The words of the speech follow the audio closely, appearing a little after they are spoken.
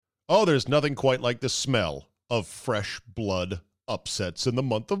Oh, there's nothing quite like the smell of fresh blood upsets in the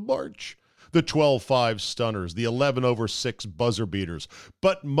month of March. The 12-5 stunners, the 11/6 buzzer beaters.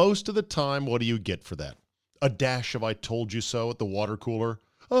 But most of the time, what do you get for that? A dash of I told you so at the water cooler.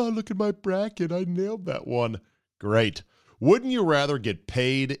 Oh, look at my bracket. I nailed that one. Great. Wouldn't you rather get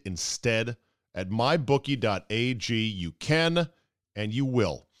paid instead? At mybookie.ag, you can and you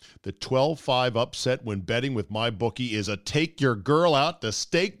will. The 12-5 upset when betting with MyBookie is a take your girl out to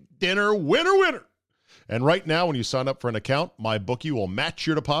steak dinner winner. And right now, when you sign up for an account, MyBookie will match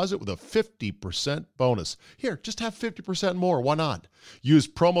your deposit with a 50% bonus. Here, just have 50% more. Why not? Use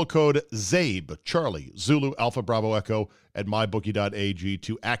promo code ZABE, Charlie, Zulu, Alpha, Bravo, Echo, at mybookie.ag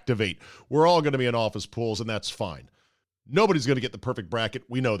to activate. We're all going to be in office pools, and that's fine. Nobody's going to get the perfect bracket.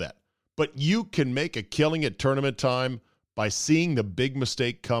 We know that. But you can make a killing at tournament time by seeing the big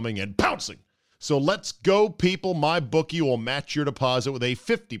mistake coming and pouncing. So let's go, people. MyBookie will match your deposit with a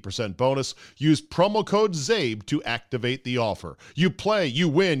 50% bonus. Use promo code ZABE to activate the offer. You play, you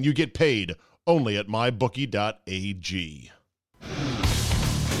win, you get paid. Only at mybookie.ag.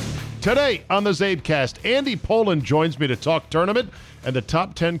 Today on the Zabecast, Andy Poland joins me to talk tournament and the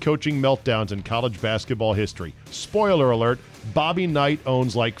top 10 coaching meltdowns in college basketball history. Spoiler alert, Bobby Knight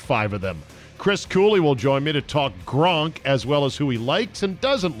owns like 5 of them. Chris Cooley will join me to talk Gronk as well as who he likes and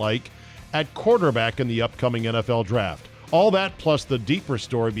doesn't like at quarterback in the upcoming NFL draft. All that plus the deeper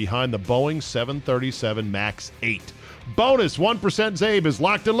story behind the Boeing 737 MAX 8. Bonus 1% Zabe is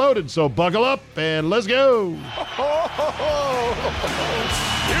locked and loaded, so buckle up and let's go. Here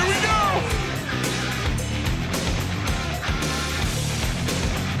we go.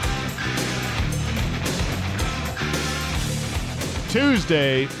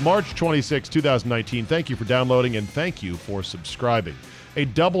 Tuesday, March 26, 2019. Thank you for downloading and thank you for subscribing. A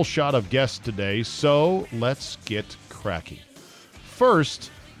double shot of guests today, so let's get cracking.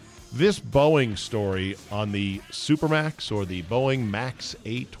 First, this Boeing story on the Supermax or the Boeing MAX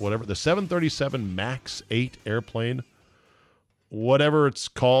 8, whatever, the 737 MAX 8 airplane, whatever it's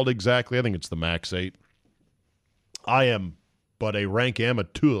called exactly, I think it's the MAX 8. I am but a rank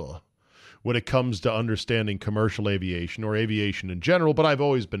amateur when it comes to understanding commercial aviation or aviation in general, but I've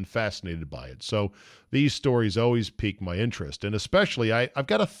always been fascinated by it. So these stories always pique my interest. And especially, I've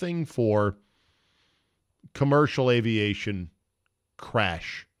got a thing for commercial aviation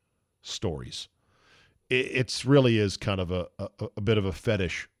crash stories. It's really is kind of a bit of a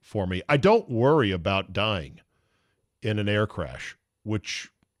fetish for me. I don't worry about dying in an air crash,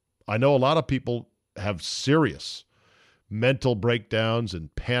 which I know a lot of people have serious mental breakdowns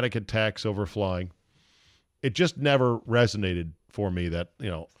and panic attacks over flying. It just never resonated for me that,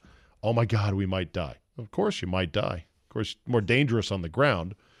 oh my God, we might die. Of course you might die. Of course, more dangerous on the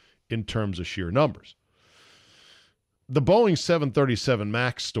ground in terms of sheer numbers. The Boeing 737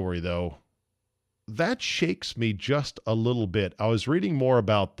 MAX story, though, that shakes me just a little bit. I was reading more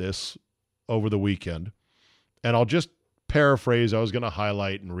about this over the weekend, and I'll just paraphrase. I was going to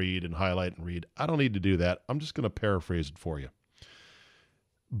highlight and read. I don't need to do that. I'm just going to paraphrase it for you.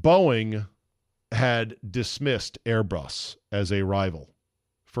 Boeing had dismissed Airbus as a rival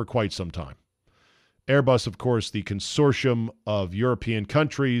for quite some time. Airbus, of course, the consortium of European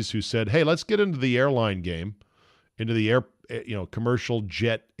countries who said, hey, let's get into the airline game, into the commercial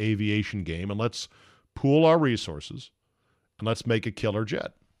jet aviation game, and let's pool our resources and let's make a killer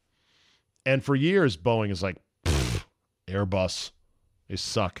jet. And for years, Boeing is like, Airbus, they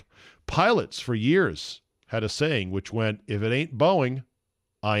suck. Pilots for years had a saying which went, if it ain't Boeing,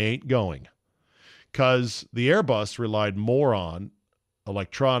 I ain't going. Because the Airbus relied more on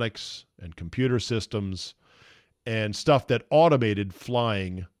electronics and computer systems and stuff that automated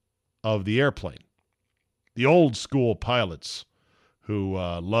flying of the airplane. The old school pilots who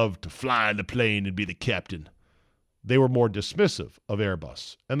loved to fly in the plane and be the captain, they were more dismissive of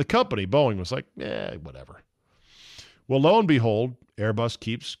Airbus. And the company, Boeing, was like, whatever. Well, lo and behold, Airbus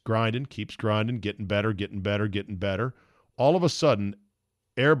keeps grinding, getting better. All of a sudden,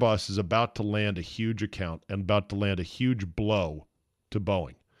 Airbus is about to land a huge account and about to land a huge blow to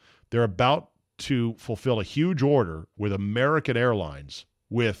Boeing. They're about to fulfill a huge order with American Airlines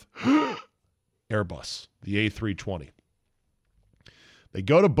with Airbus, the A320. They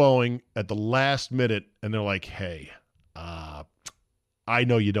go to Boeing at the last minute, and they're like, hey, I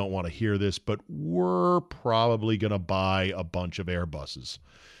know you don't want to hear this, but we're probably going to buy a bunch of Airbuses.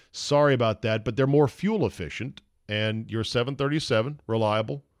 Sorry about that, but they're more fuel efficient, and your 737,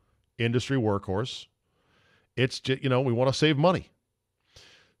 reliable, industry workhorse, it's just, we want to save money.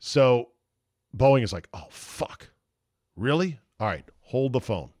 So Boeing is like, oh, fuck. Really? All right, hold the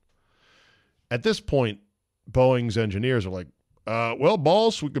phone. At this point, Boeing's engineers are like, Well,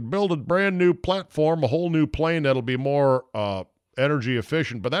 boss, we could build a brand new platform, a whole new plane that'll be more energy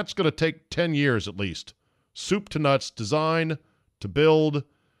efficient, but that's going to take 10 years at least. Soup to nuts, design to build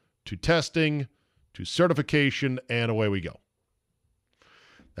to testing to certification, and away we go.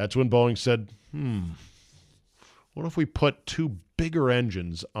 That's when Boeing said, what if we put two bigger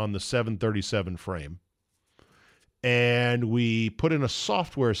engines on the 737 frame and we put in a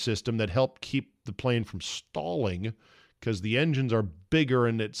software system that helped keep the plane from stalling because the engines are bigger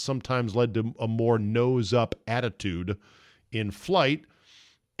and it sometimes led to a more nose-up attitude in flight.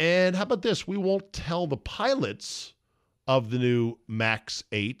 And how about this? We won't tell the pilots of the new MAX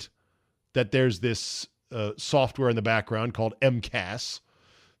 8 that there's this software in the background called MCAS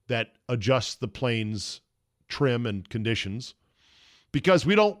that adjusts the plane's trim and conditions because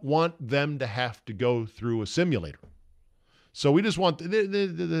we don't want them to have to go through a simulator. So we just want, they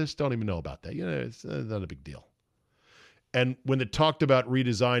just don't even know about that. It's not a big deal. And when it talked about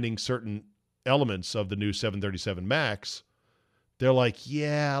redesigning certain elements of the new 737 MAX, they're like,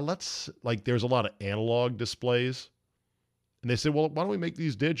 there's a lot of analog displays. And they said, well, why don't we make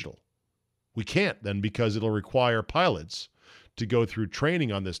these digital? We can't then because it'll require pilots to go through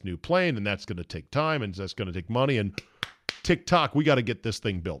training on this new plane, and that's going to take time, and that's going to take money, and tick-tock, we got to get this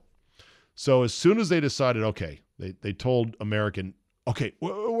thing built. So as soon as they decided, okay, they told American, okay,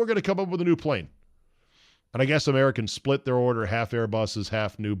 we're going to come up with a new plane. And I guess American split their order, half Airbuses,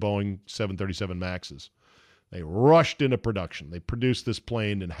 half new Boeing 737 MAXes. They rushed into production. They produced this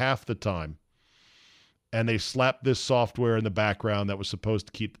plane in half the time. And they slapped this software in the background that was supposed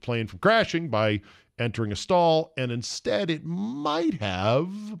to keep the plane from crashing by entering a stall. And instead, it might have,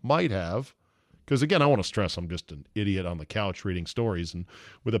 because again, I want to stress I'm just an idiot on the couch reading stories and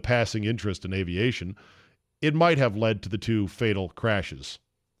with a passing interest in aviation. It might have led to the two fatal crashes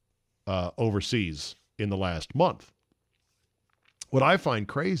overseas in the last month. What I find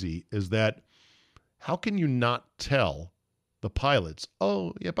crazy is that how can you not tell the pilots,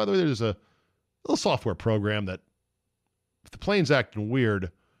 oh, yeah, by the way, there's a little software program that if the plane's acting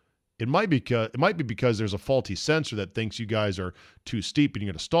weird, it might be because there's a faulty sensor that thinks you guys are too steep and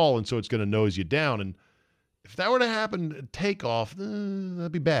you're going to stall, and so it's going to nose you down. And if that were to happen at takeoff,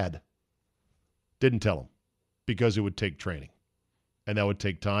 that'd be bad. Didn't tell them because it would take training, and that would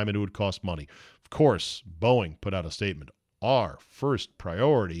take time, and it would cost money. Of course, Boeing put out a statement. Our first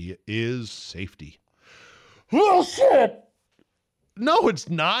priority is safety. Oh, shit! No, it's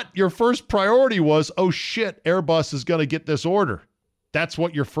not. Your first priority was, oh, shit, Airbus is going to get this order. That's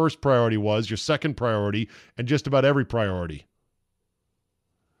what your first priority was, your second priority, and just about every priority.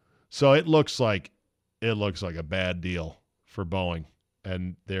 So it looks like a bad deal for Boeing,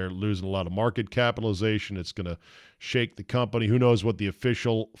 and they're losing a lot of market capitalization. It's going to shake the company. Who knows what the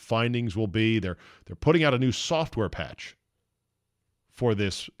official findings will be? They're putting out a new software patch for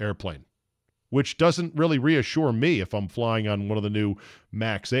this airplane, which doesn't really reassure me if I'm flying on one of the new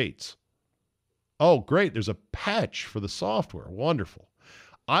MAX 8s. Oh, great, there's a patch for the software. Wonderful.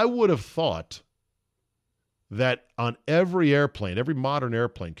 I would have thought that on every airplane, every modern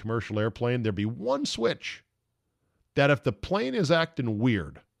airplane, commercial airplane, there'd be one switch that if the plane is acting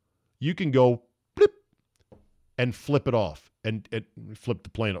weird, you can go blip and flip it off and flip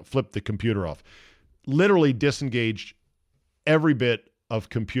the computer off. Literally disengage every bit of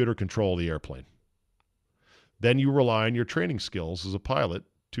computer control of the airplane. Then you rely on your training skills as a pilot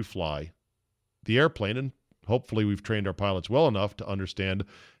to fly the airplane, and hopefully we've trained our pilots well enough to understand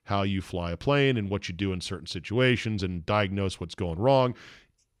how you fly a plane and what you do in certain situations and diagnose what's going wrong.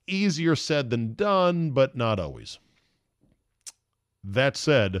 Easier said than done, but not always. That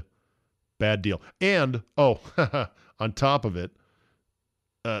said, bad deal. And, on top of it,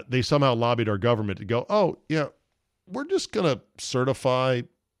 they somehow lobbied our government to go, oh, yeah, we're just going to certify.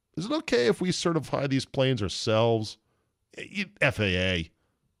 Is it okay if we certify these planes ourselves? FAA.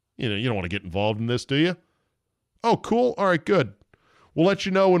 You don't want to get involved in this, do you? Oh, cool. All right, good. We'll let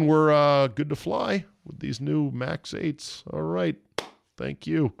you know when we're good to fly with these new MAX 8s. All right. Thank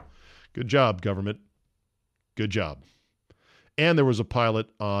you. Good job, government. Good job. And there was a pilot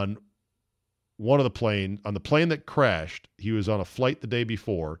on the plane that crashed. He was on a flight the day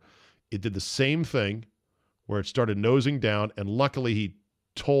before. It did the same thing where it started nosing down, and luckily he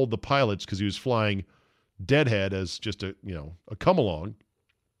told the pilots, because he was flying deadhead as just a come-along.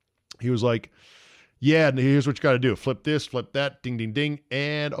 He was like, yeah, and here's what you got to do. Flip this, flip that, ding, ding, ding.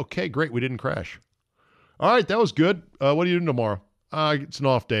 And okay, great, we didn't crash. All right, that was good. What are you doing tomorrow? It's an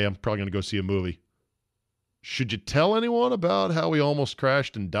off day. I'm probably going to go see a movie. Should you tell anyone about how we almost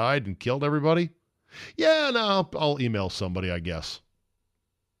crashed and died and killed everybody? Yeah, no, I'll email somebody, I guess.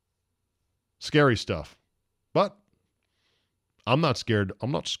 Scary stuff. But I'm not scared.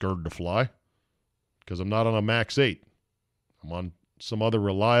 I'm not scared to fly because I'm not on a Max 8. I'm on some other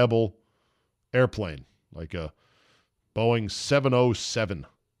reliable airplane, like a Boeing 707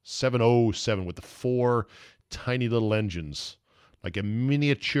 with the 4 tiny little engines, like a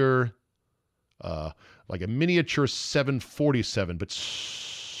miniature 747, but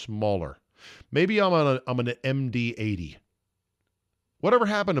smaller. Maybe I'm an MD-80. Whatever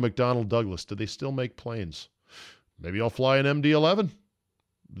happened to McDonnell Douglas? Do they still make planes? Maybe I'll fly an MD-11,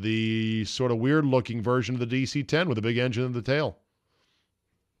 the sort of weird-looking version of the DC-10 with a big engine in the tail.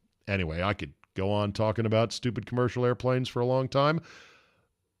 Anyway, I could go on talking about stupid commercial airplanes for a long time.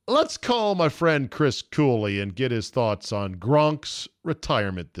 Let's call my friend Chris Cooley and get his thoughts on Gronk's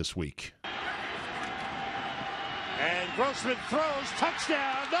retirement this week. And Grossman throws,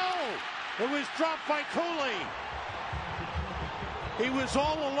 touchdown, no! It was dropped by Cooley. He was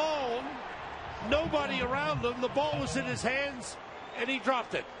all alone, nobody around him, the ball was in his hands, and he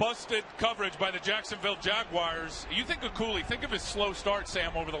dropped it. Busted coverage by the Jacksonville Jaguars. You think of Cooley, think of his slow start,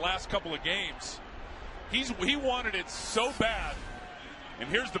 Sam, over the last couple of games. He wanted it so bad, and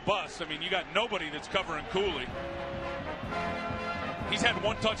here's the bust. I mean, you got nobody that's covering Cooley. He's had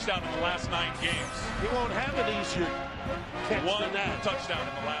 1 touchdown in the last 9 games. He won't have an easier catch than that. 1 touchdown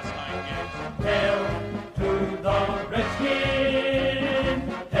in the last 9 games. Hail to the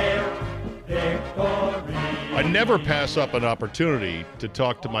Redskins, hail victory. I never pass up an opportunity to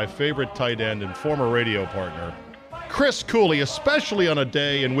talk to my favorite tight end and former radio partner, Chris Cooley, especially on a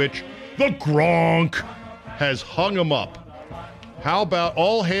day in which the Gronk has hung him up. How about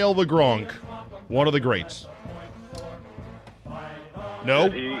all hail the Gronk, one of the greats? No?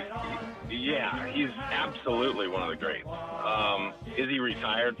 Yeah, he's absolutely one of the greats. Is he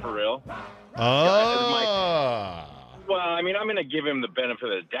retired for real? Well, I mean, I'm going to give him the benefit of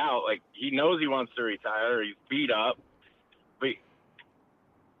the doubt. Like, he knows he wants to retire. He's beat up. But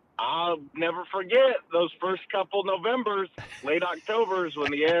I'll never forget those first couple Novembers, late Octobers,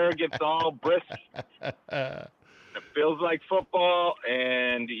 when the air gets all brisk. It feels like football,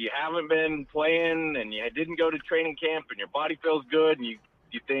 and you haven't been playing, and you didn't go to training camp, and your body feels good, and you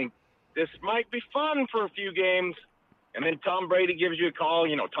think, this might be fun for a few games. And then Tom Brady gives you a call.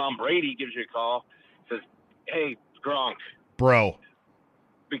 You know, Tom Brady gives you a call, says, hey, Gronk. Bro.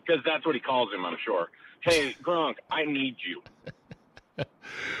 Because that's what he calls him, I'm sure. Hey, Gronk, I need you.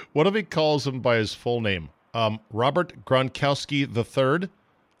 What if he calls him by his full name? Robert Gronkowski III?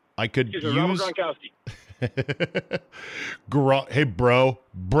 I could use... Robert Gronkowski. Hey, bro,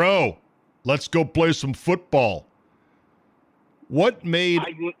 let's go play some football. What made...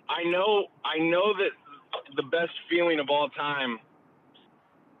 I know that the best feeling of all time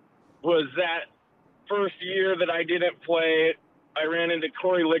was that first year that I didn't play. I ran into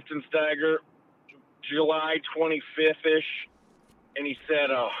Corey Lichtensteiger July 25th-ish, and he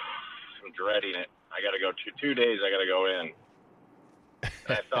said, oh, I'm dreading it. I got to go 2 days. I got to go in.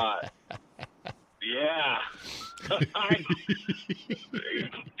 And I thought, yeah,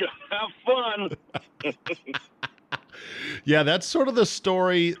 have fun. Yeah, that's sort of the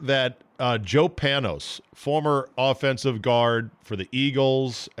story that Joe Panos, former offensive guard for the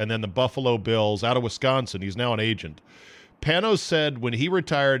Eagles and then the Buffalo Bills out of Wisconsin, he's now an agent. Panos said when he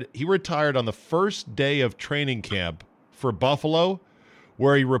retired on the first day of training camp for Buffalo,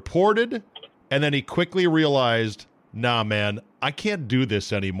 where he reported, and then he quickly realized, nah, man, I can't do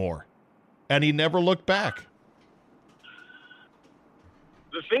this anymore. And he never looked back.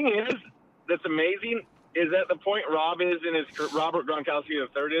 The thing is, that's amazing, is at the point Robert Gronkowski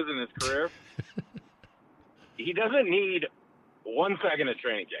III is in his career, he doesn't need 1 second of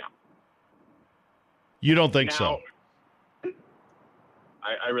training camp. You don't think so?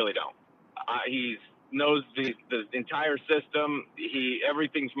 I really don't. He knows the entire system.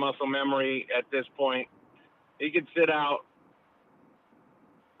 Everything's muscle memory at this point. He could sit out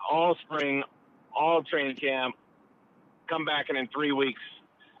all spring, all training camp, come back, and in 3 weeks,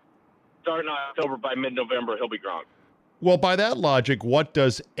 starting October, by mid-November, he'll be Gronk. Well, by that logic, what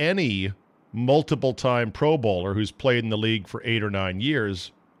does any multiple-time Pro Bowler who's played in the league for 8 or 9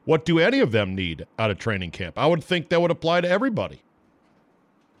 years, what do any of them need out of training camp? I would think that would apply to everybody.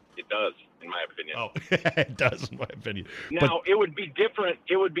 It does, in my opinion. Oh, it does, in my opinion. Now, it would be different.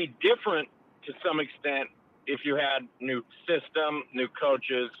 It would be different to some extent if you had new system, new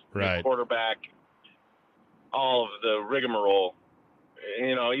coaches, right, new quarterback, all of the rigmarole.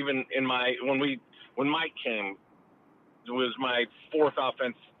 You know, even in when Mike came, it was my 4th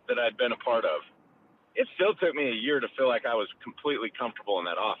offense that I'd been a part of. It still took me a year to feel like I was completely comfortable in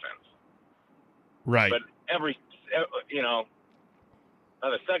that offense. Right. But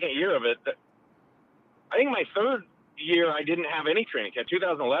the second year of it, I think my 3rd year I didn't have any training camp.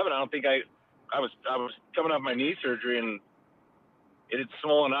 2011, I don't think I was coming off my knee surgery, and it had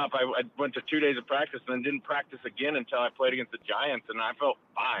swollen up. I went to 2 days of practice and then didn't practice again until I played against the Giants, and I felt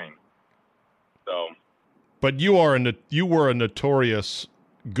fine. So. But you were a notorious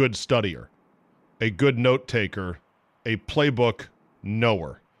good studier, a good note taker, a playbook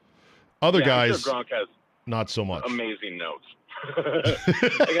knower. Other guys, I'm sure Gronk has not so much. Amazing notes.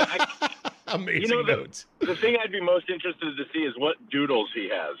 Amazing notes. The thing I'd be most interested to see is what doodles he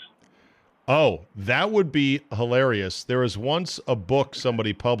has. Oh, that would be hilarious. There was once a book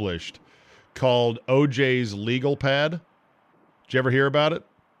somebody published called OJ's Legal Pad. Did you ever hear about it?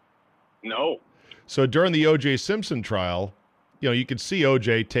 No. So during the O.J. Simpson trial, you could see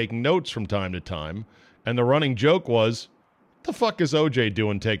O.J. taking notes from time to time, and the running joke was, the fuck is O.J.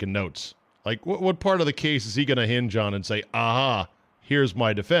 doing taking notes? Like, what part of the case is he going to hinge on and say, aha, here's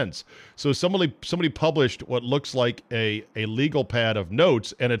my defense? So somebody published what looks like a legal pad of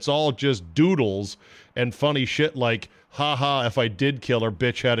notes, and it's all just doodles and funny shit like, haha, if I did kill her,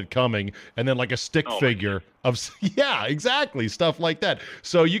 bitch had it coming, and then like a stick figure of, yeah, exactly, stuff like that.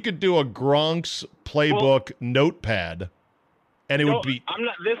 So you could do a Gronk's playbook notepad, and it would be...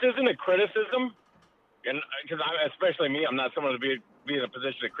 This isn't a criticism, and because especially me, I'm not someone to be in a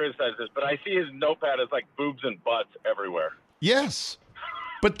position to criticize this, but I see his notepad as like boobs and butts everywhere. Yes,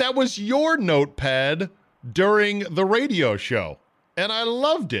 but that was your notepad during the radio show, and I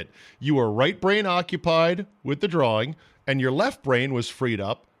loved it. You were right brain occupied with the drawing, and your left brain was freed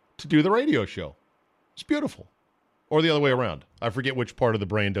up to do the radio show. It's beautiful. Or the other way around. I forget which part of the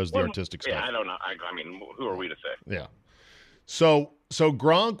brain does the artistic stuff. Yeah, I don't know. I mean, who are we to say? Yeah. So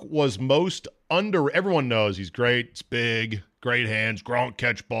Gronk was most everyone knows he's great, it's big, great hands, Gronk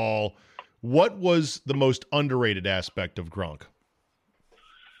catch ball. What was the most underrated aspect of Gronk?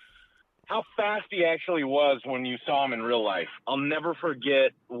 How fast he actually was when you saw him in real life. I'll never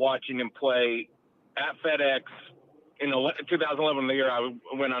forget watching him play at FedEx in 2011, the year I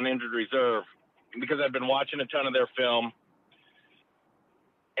went on injured reserve, because I'd been watching a ton of their film.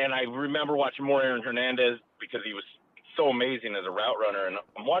 And I remember watching more Aaron Hernandez because he was so amazing as a route runner. And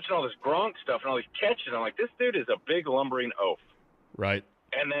I'm watching all this Gronk stuff and all these catches. I'm like, this dude is a big lumbering oaf. Right.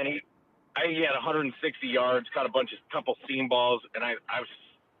 And then he had 160 yards, caught a couple seam balls. And I was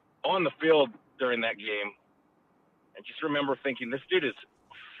on the field during that game and just remember thinking, this dude is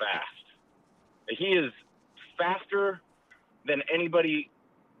fast. He is faster than anybody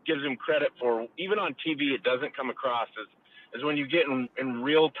gives him credit for. Even on TV, it doesn't come across as when you get in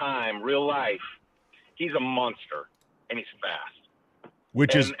real time, real life, he's a monster and he's fast.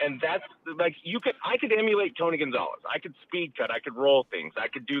 And that's like, I could emulate Tony Gonzalez. I could speed cut. I could roll things. I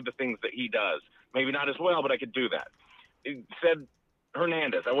could do the things that he does. Maybe not as well, but I could do that. It said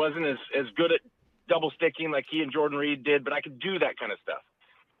Hernandez. I wasn't as good at double sticking like he and Jordan Reed did, but I could do that kind of stuff.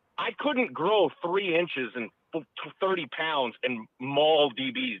 I couldn't grow 3 inches and 30 pounds and maul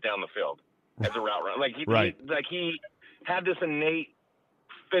DBs down the field as a route runner. He had this innate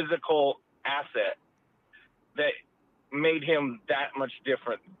physical asset that made him that much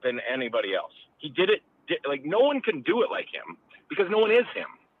different than anybody else. He did it like no one can do it like him because no one is him.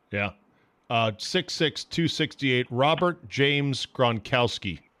 Yeah. 6'6", 268, Robert James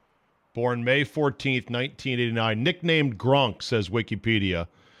Gronkowski, born May 14th, 1989, nicknamed Gronk, says Wikipedia.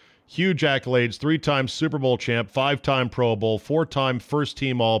 Huge accolades, 3-time Super Bowl champ, 5-time Pro Bowl, 4-time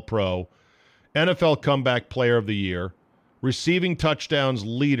first-team All-Pro, NFL Comeback Player of the Year, receiving touchdowns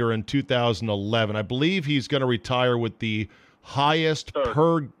leader in 2011. I believe he's going to retire with the highest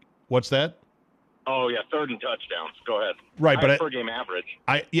what's that? Oh, yeah, third in touchdowns. Go ahead. Right, but per game average.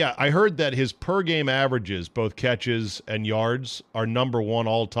 I heard that his per game averages, both catches and yards, are number one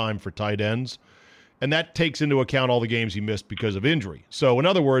all time for tight ends. And that takes into account all the games he missed because of injury. So, in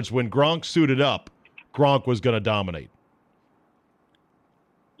other words, when Gronk suited up, Gronk was going to dominate.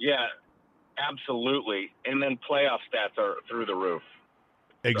 Yeah, absolutely. And then playoff stats are through the roof.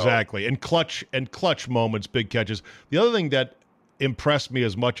 Exactly. So. And clutch moments, big catches. The other thing that impressed me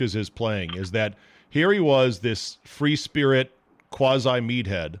as much as his playing is that here he was, this free spirit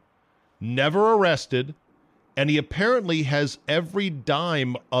quasi-meathead, never arrested, and he apparently has every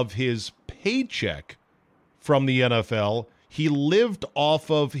dime of his paycheck from the NFL. He lived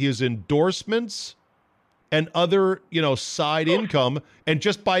off of his endorsements and other, side income, and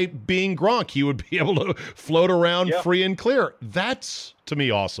just by being Gronk, he would be able to float around free and clear. That's, to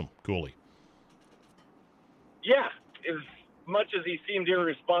me, awesome, Cooley. Yeah, as much as he seemed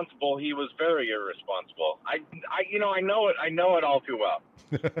irresponsible, he was very irresponsible. I know it all too well.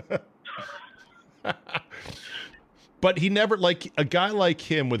 But he never, like, a guy like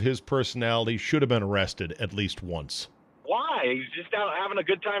him with his personality should have been arrested at least once. Why? He's just out having a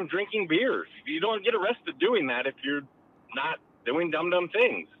good time drinking beers. You don't get arrested doing that if you're not doing dumb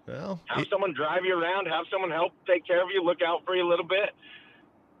things. Well, have someone drive you around, have someone help take care of you, look out for you a little bit.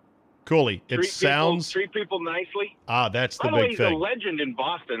 Cooley, treat people nicely. That's the By the way, big he's thing. a legend in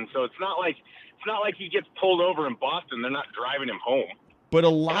Boston, so it's not like he gets pulled over in Boston. They're not driving him home. But a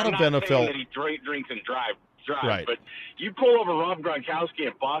lot of I'm not NFL saying that he drinks and drives, right. But you pull over Rob Gronkowski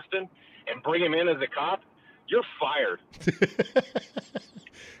in Boston and bring him in as a cop, you're fired.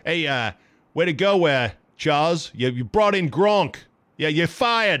 Hey, way to go, Charles. You brought in Gronk. Yeah, you're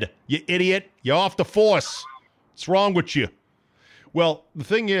fired, you idiot. You're off the force. What's wrong with you? Well, the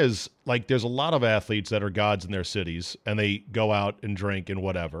thing is, like, there's a lot of athletes that are gods in their cities, and they go out and drink and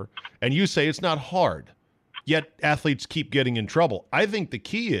whatever. And you say it's not hard, yet athletes keep getting in trouble. I think the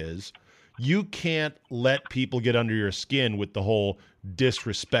key is you can't let people get under your skin with the whole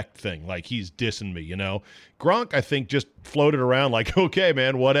disrespect thing, like he's dissing me, you know? Gronk, I think, just floated around like, okay,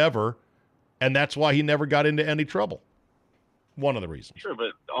 man, whatever. And that's why he never got into any trouble. One of the reasons. Sure,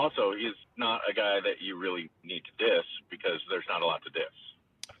 but also he's not a guy that you really need to diss because there's not a lot to diss.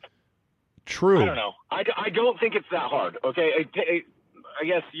 True. I don't know. I don't think it's that hard. Okay, I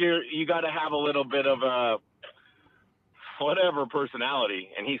guess you got to have a little bit of a whatever personality,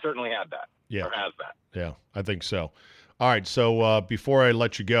 and he certainly had that. Yeah, or has that. Yeah, I think so. All right, so before I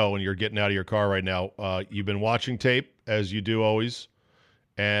let you go, and you're getting out of your car right now, you've been watching tape as you do always.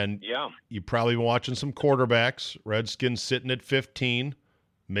 And yeah, you've probably been watching some quarterbacks. Redskins sitting at 15.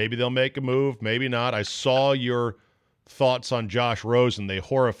 Maybe they'll make a move, maybe not. I saw your thoughts on Josh Rosen. They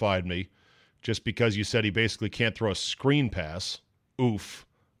horrified me just because you said he basically can't throw a screen pass. Oof.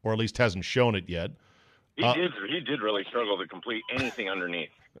 Or at least hasn't shown it yet. He did really struggle to complete anything underneath.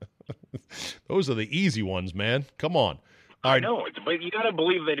 Those are the easy ones, man. Come on. All right. I know, but you got to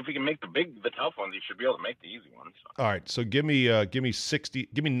believe that if he can make the tough ones, he should be able to make the easy ones. All right, so give me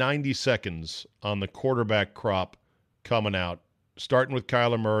 90 seconds on the quarterback crop coming out, starting with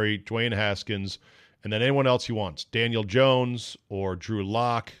Kyler Murray, Dwayne Haskins, and then anyone else he wants. Daniel Jones or Drew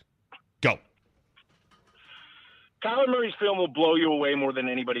Lock. Go. Kyler Murray's film will blow you away more than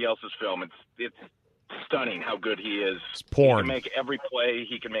anybody else's film. It's stunning how good he is. It's porn. He can make every play.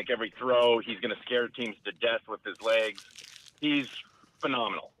 He can make every throw. He's going to scare teams to death with his legs. He's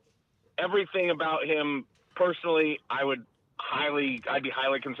phenomenal. Everything about him, personally, I'd be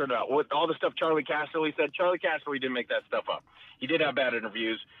highly concerned about. With all the stuff Charlie Casserly said, Charlie Casserly didn't make that stuff up. He did have bad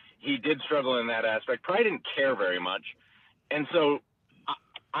interviews. He did struggle in that aspect. Probably didn't care very much. And so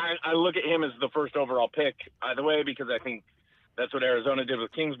I look at him as the first overall pick either way because I think that's what Arizona did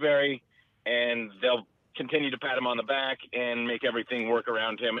with Kingsbury, and they'll continue to pat him on the back and make everything work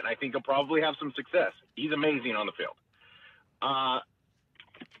around him, and I think he'll probably have some success. He's amazing on the field. I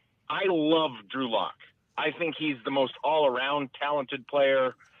love Drew Lock. I think he's the most all-around talented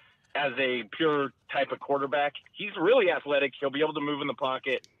player as a pure type of quarterback. He's really athletic. He'll be able to move in the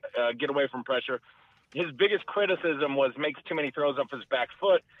pocket, get away from pressure. His biggest criticism was makes too many throws off his back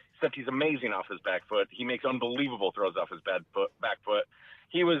foot, except he's amazing off his back foot. He makes unbelievable throws off his back foot.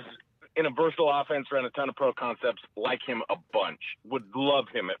 He was in a versatile offense, ran a ton of pro concepts, like him a bunch. Would love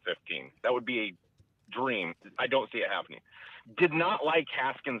him at 15. That would be a dream. I don't see it happening. Did not like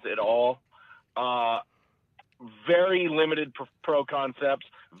Haskins at all. Very limited pro concepts,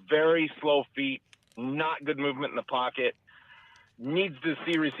 very slow feet, not good movement in the pocket. Needs to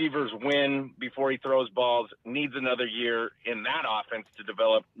see receivers win before he throws balls. Needs another year in that offense to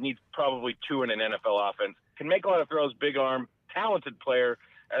develop. Needs probably 2 in an NFL offense. Can make a lot of throws, big arm, talented player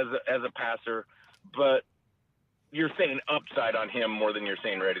as a passer, but you're saying upside on him more than you're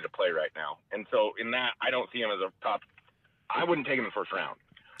saying ready to play right now. And so in that, I don't see him as a top. I wouldn't take him in the first round.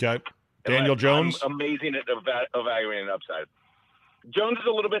 Okay. Daniel Jones? I'm amazing at evaluating upside. Jones is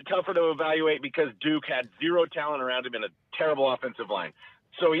a little bit tougher to evaluate because Duke had zero talent around him in a terrible offensive line.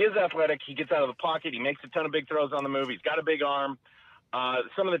 So he is athletic. He gets out of the pocket. He makes a ton of big throws on the move. He's got a big arm.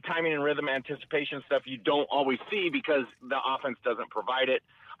 Some of the timing and rhythm anticipation stuff you don't always see because the offense doesn't provide it.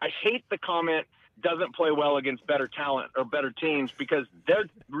 I hate the comment, doesn't play well against better talent or better teams because their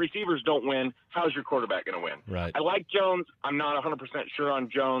receivers don't win. How's your quarterback going to win? Right. I like Jones. I'm not 100% sure on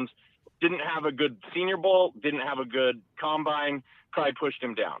Jones. Didn't have a good Senior Bowl. Didn't have a good combine. Probably pushed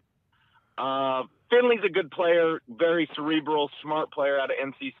him down. Finley's a good player, very cerebral, smart player out of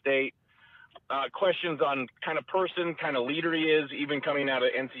NC State. Questions on kind of person, kind of leader he is, even coming out of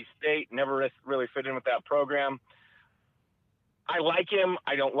NC State. Never really fit in with that program. I like him.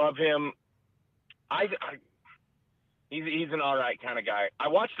 I don't love him. He's an all right kind of guy. I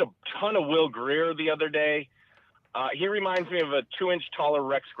watched a ton of Will Greer the other day. He reminds me of a 2-inch taller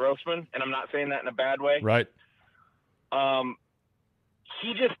Rex Grossman, and I'm not saying that in a bad way. Right.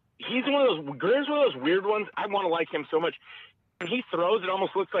 He's one of those. Greer's one of those weird ones. I want to like him so much. When he throws, it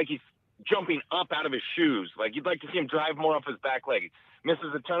almost looks like he's jumping up out of his shoes. Like you'd like to see him drive more off his back leg.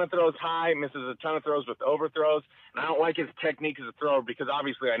 Misses a ton of throws high, misses a ton of throws with overthrows. And I don't like his technique as a thrower because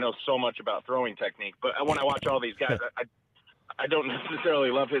obviously I know so much about throwing technique. But when I watch all these guys, I don't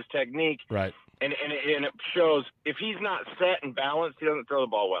necessarily love his technique. Right. And it shows if he's not set and balanced, he doesn't throw the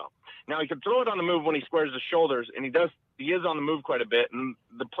ball well. Now he can throw it on the move when he squares his shoulders, and he is on the move quite a bit, and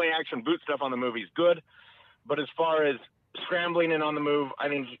the play action boot stuff on the move, he's good. But as far as scrambling and on the move, I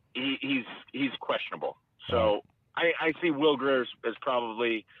think he's questionable. So I see Will Greer as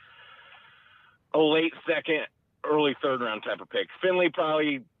probably a late second, early third round type of pick. Finley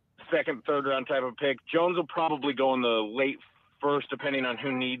probably second, third round type of pick. Jones will probably go in the late first, depending on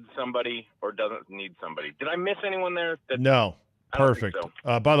who needs somebody or doesn't need somebody. Did I miss anyone there? No. Perfect.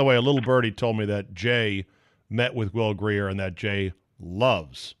 So. By the way, a little birdie told me that Jay met with Will Greer and that Jay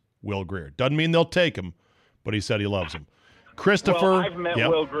loves Will Greer. Doesn't mean they'll take him, but he said he loves him. Christopher. Well, I've met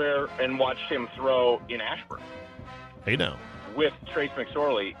Will Greer and watched him throw in Ashburn. Hey, now. With Trace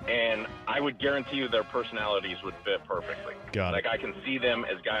McSorley, and I would guarantee you their personalities would fit perfectly. Got it. Like I can see them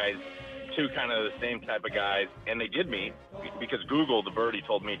as guys, two kind of the same type of guys, and they did meet because Google, the birdie,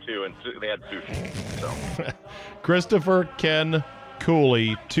 told me too, and they had sushi. So, Christopher Ken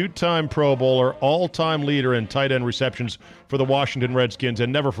Cooley, two-time Pro Bowler, all-time leader in tight end receptions for the Washington Redskins,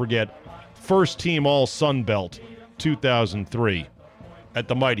 and never forget, first-team All-Sun Belt 2003 at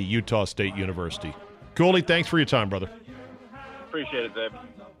the mighty Utah State University. Cooley, thanks for your time, brother. Appreciate it, Dave.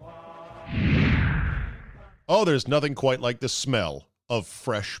 Oh, there's nothing quite like the smell of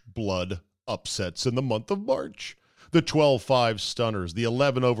fresh blood upsets in the month of March. The 12-5 stunners, the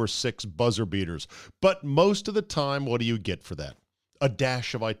 11/6 buzzer beaters. But most of the time, what do you get for that? A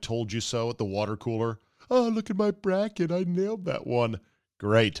dash of I told you so at the water cooler? Oh, look at my bracket. I nailed that one.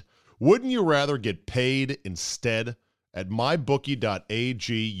 Great. Wouldn't you rather get paid instead? At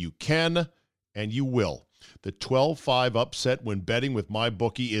mybookie.ag, you can and you will. The 12-5 upset when betting with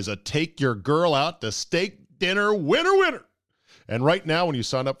MyBookie is a take your girl out to steak dinner winner. And right now, when you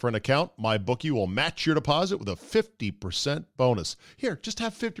sign up for an account, MyBookie will match your deposit with a 50% bonus. Here, just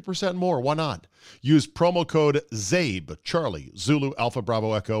have 50% more. Why not? Use promo code ZABE, Charlie, Zulu, Alpha,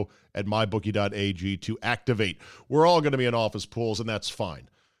 Bravo, Echo, at mybookie.ag to activate. We're all going to be in office pools, and that's fine.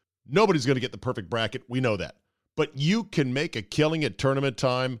 Nobody's going to get the perfect bracket. We know that. But you can make a killing at tournament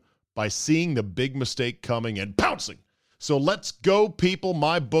time by seeing the big mistake coming and pouncing. So let's go, people.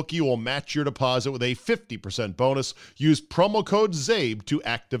 MyBookie will match your deposit with a 50% bonus. Use promo code ZABE to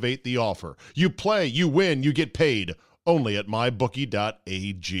activate the offer. You play, you win, you get paid. Only at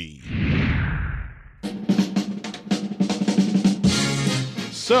mybookie.ag.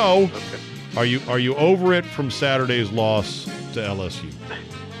 So, are you over it from Saturday's loss to LSU?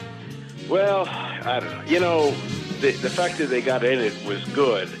 Well, I don't know. You know, the fact that they got in it was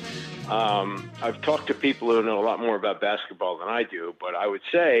good. I've talked to people who know a lot more about basketball than I do, but I would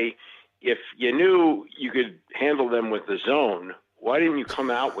say if you knew you could handle them with the zone, why didn't you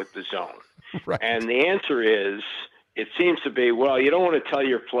come out with the zone? Right. And the answer is, it seems to be, well, you don't want to tell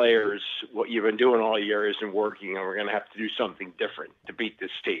your players what you've been doing all year isn't working, and we're going to have to do something different to beat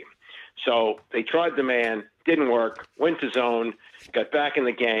this team. So they tried the man, didn't work, went to zone, got back in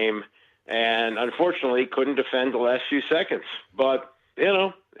the game, and unfortunately couldn't defend the last few seconds. But, you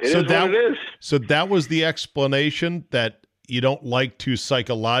know, it is what it is. So that was the explanation, that you don't like to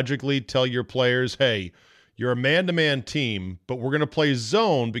psychologically tell your players, hey, you're a man-to-man team, but we're going to play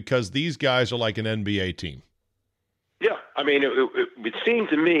zone because these guys are like an NBA team. Yeah, I mean, it would seem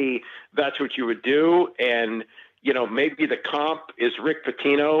to me that's what you would do. And, you know, maybe the comp is Rick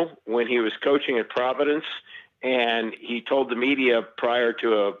Pitino when he was coaching at Providence, and he told the media prior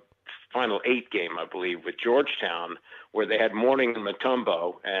to a Final Eight game, I believe, with Georgetown, where they had Mourning and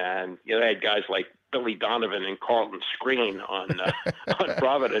Mutombo, and you know, they had guys like Billy Donovan and Carlton Screen on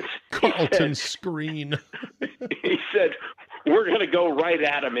Providence. Carlton Screen. He said, we're going to go right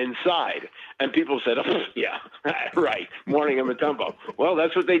at him inside. And people said, oh, yeah, right, Mourning and Mutombo. Well,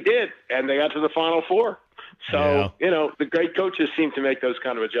 that's what they did, and they got to the Final Four. So, you know, the great coaches seem to make those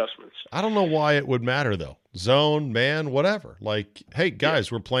kind of adjustments. I don't know why it would matter, though. Zone, man, whatever. Like, hey,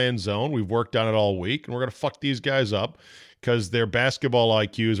 guys, we're playing zone. We've worked on it all week, and we're going to fuck these guys up because their basketball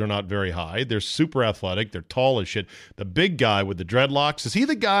IQs are not very high. They're super athletic. They're tall as shit. The big guy with the dreadlocks, is he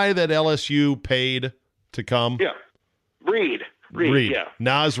the guy that LSU paid to come? Yeah. Reed, Reed. Yeah.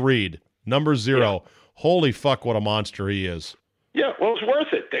 Naz Reed, number 0. Yeah. Holy fuck, what a monster he is. Yeah, well, it was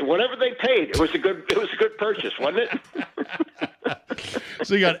worth it. Whatever they paid, it was a good purchase, wasn't it?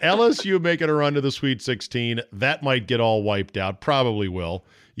 So you got LSU making a run to the Sweet 16. That might get all wiped out. Probably will.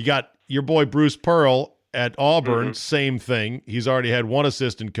 You got your boy Bruce Pearl at Auburn. Same thing. He's already had one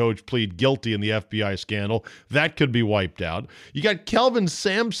assistant coach plead guilty in the FBI scandal. That could be wiped out. You got Kelvin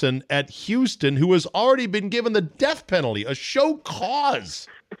Sampson at Houston, who has already been given the death penalty, a show cause.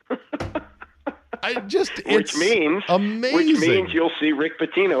 Which means you'll see Rick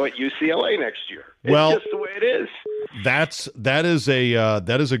Pitino at UCLA next year. It's just the way it is. That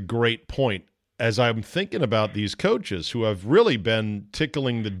is a great point. As I'm thinking about these coaches who have really been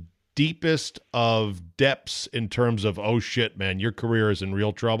tickling the deepest of depths in terms of, oh shit, man, your career is in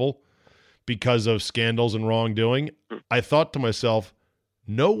real trouble because of scandals and wrongdoing, I thought to myself,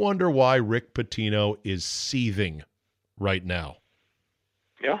 no wonder why Rick Pitino is seething right now.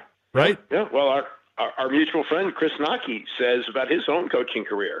 Yeah. Right? Yeah. Well, our mutual friend Chris Nockey says about his own coaching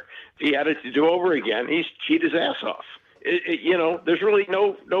career, if he had it to do over again, he'd cheat his ass off. There's really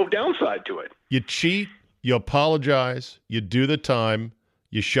no downside to it. You cheat, you apologize, you do the time,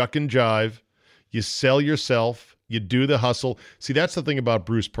 you shuck and jive, you sell yourself, you do the hustle. See, that's the thing about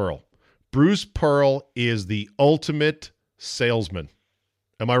Bruce Pearl. Bruce Pearl is the ultimate salesman.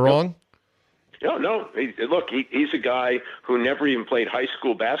 Am I wrong? No. He's a guy who never even played high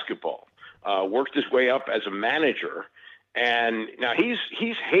school basketball. Worked his way up as a manager, and now he's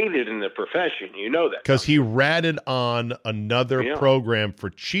hated in the profession. You know that because he ratted on another program for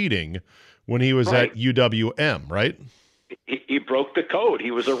cheating when he was at UWM, right? He broke the code.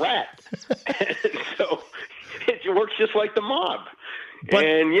 He was a rat, so it works just like the mob.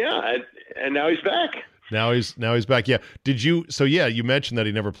 And now he's back. Now he's back. Yeah. You mentioned that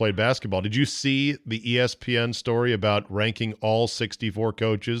he never played basketball. Did you see the ESPN story about ranking all 64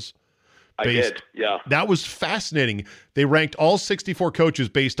 coaches? I did, yeah. That was fascinating. They ranked all 64 coaches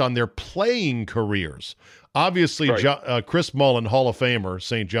based on their playing careers. Obviously, Chris Mullen, Hall of Famer,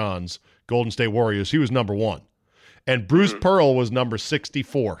 St. John's, Golden State Warriors, he was number 1. And Bruce Pearl was number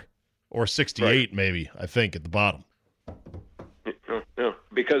 64 or 68 maybe, I think, at the bottom. Yeah,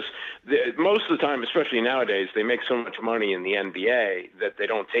 because most of the time, especially nowadays, they make so much money in the NBA that they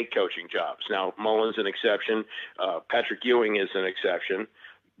don't take coaching jobs. Now, Mullen's an exception. Patrick Ewing is an exception.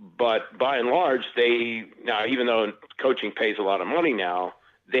 But by and large, even though coaching pays a lot of money now,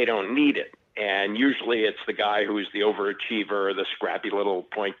 they don't need it. And usually it's the guy who's the overachiever, the scrappy little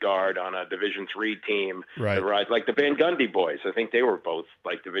point guard on a Division III team. Right. Like the Van Gundy boys. I think they were both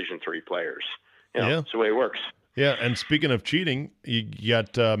like Division III players. That's the way it works. Yeah, and speaking of cheating, you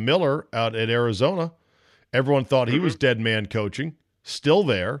got Miller out at Arizona. Everyone thought he was dead man coaching. Still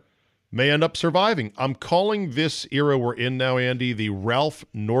there. May end up surviving. I'm calling this era we're in now, Andy, the Ralph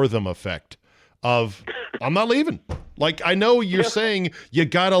Northam effect of, I'm not leaving. Like, I know you're saying you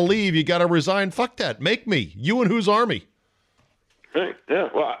got to leave, you got to resign. Fuck that. Make me. You and whose army? Right. Yeah.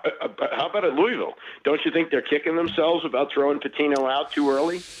 Well, how about at Louisville? Don't you think they're kicking themselves about throwing Pitino out too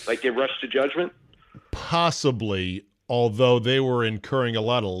early? Like they rushed to judgment? Possibly, although they were incurring a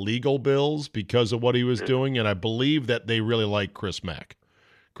lot of legal bills because of what he was doing, and I believe that they really like Chris Mack.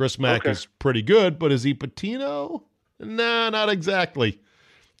 Chris Mack is pretty good, but is he Pitino? Nah, not exactly.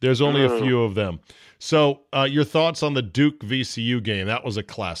 There's only a few of them. So your thoughts on the Duke VCU game? That was a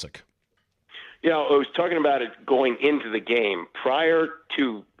classic. Yeah, I was talking about it going into the game. Prior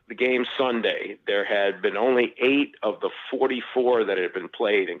to the game Sunday, there had been only 8 of the 44 that had been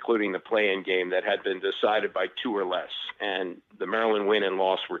played, including the play-in game, that had been decided by 2 or less. And the Maryland win and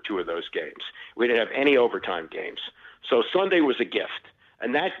loss were 2 of those games. We didn't have any overtime games. So Sunday was a gift.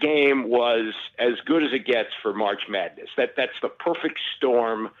 And that game was as good as it gets for March Madness. That's the perfect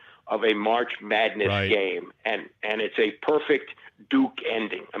storm of a March Madness game. And it's a perfect Duke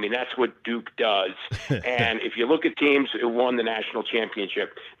ending. I mean, that's what Duke does. And if you look at teams who won the national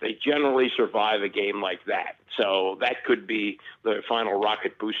championship, they generally survive a game like that. So that could be the final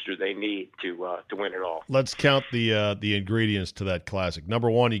rocket booster they need to win it all. Let's count the ingredients to that classic.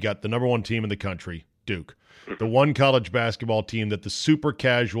 Number one, you got the number 1 team in the country, Duke. The one college basketball team that the super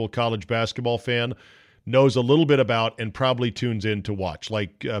casual college basketball fan knows a little bit about and probably tunes in to watch.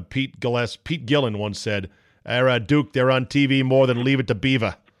 Like Pete Gillen once said, Duke, they're on TV more than Leave It to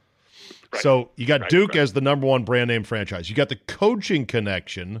Beaver. Right. So you got Duke as the number 1 brand name franchise. You got the coaching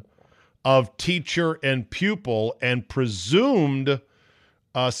connection of teacher and pupil and presumed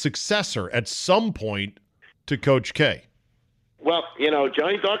successor at some point to Coach K. Well,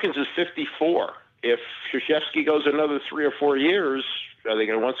 Johnny Dawkins is 54. If Krzyzewski goes another 3 or 4 years, are they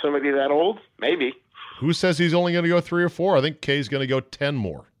going to want somebody that old? Maybe. Who says he's only going to go 3 or 4? I think K's going to go 10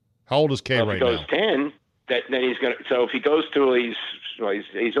 more. How old is K right now? If he goes 10, that then he's going to. So if he goes to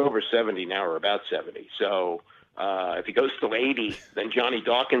he's over 70 now, or about 70. So if he goes to 80, then Johnny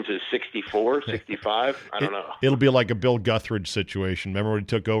Dawkins is 64, 65. I don't know. It'll be like a Bill Guthridge situation. Remember when he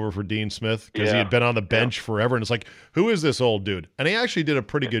took over for Dean Smith because he had been on the bench forever, and it's like, who is this old dude? And he actually did a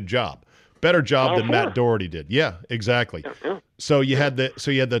pretty good job. Better job than Matt Doherty did. Yeah, exactly. Yeah. So you had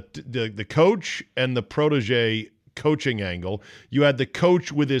the coach and the protege coaching angle. You had the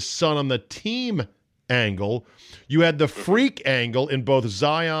coach with his son on the team angle. You had the freak angle in both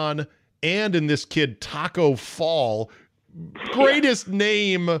Zion and in this kid Taco Fall. Greatest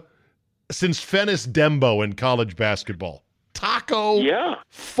name since Fennis Dembo in college basketball. Taco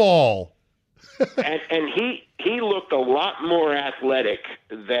Fall. and he looked a lot more athletic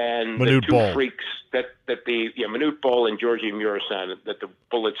than Manute the two Bol. freaks that Manute Bol and Georgie Murasan that the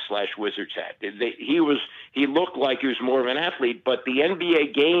Bullets/Wizards had. He looked like he was more of an athlete, but the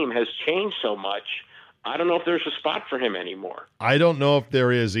NBA game has changed so much. I don't know if there's a spot for him anymore. I don't know if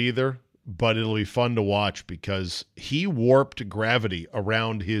there is either, but it'll be fun to watch because he warped gravity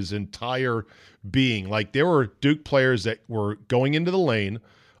around his entire being. Like there were Duke players that were going into the lane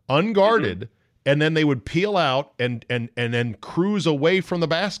unguarded, and then they would peel out and then cruise away from the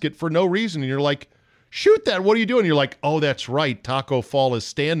basket for no reason. And you're like, shoot that. What are you doing? You're like, oh, that's right. Taco Fall is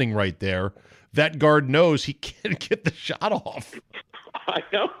standing right there. That guard knows he can't get the shot off. I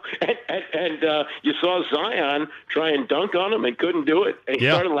know. And you saw Zion try and dunk on him and couldn't do it. And he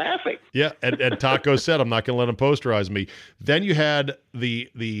started laughing. Yeah, and Taco said, I'm not going to let him posterize me. Then you had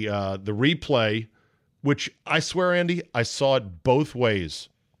the replay, which I swear, Andy, I saw it both ways.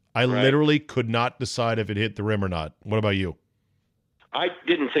 I literally could not decide if it hit the rim or not. What about you? I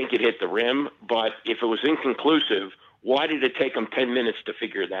didn't think it hit the rim, but if it was inconclusive, why did it take them 10 minutes to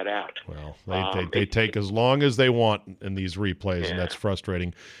figure that out? Well, they take as long as they want in these replays, and that's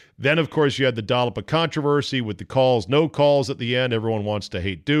frustrating. Then, of course, you had the dollop of controversy with the calls, no calls at the end. Everyone wants to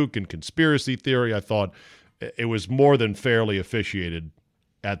hate Duke and conspiracy theory. I thought it was more than fairly officiated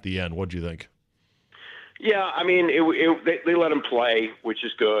at the end. What'd you think? Yeah, I mean, they let him play, which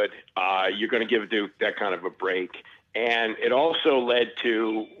is good. You're going to give Duke that kind of a break. And it also led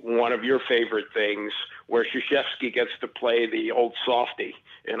to one of your favorite things where Krzyzewski gets to play the old softy.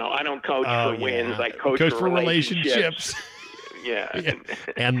 You know, I don't coach for wins. I coach for relationships. Yeah.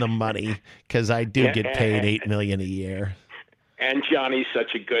 And the money, because I do get paid $8 million a year. And Johnny's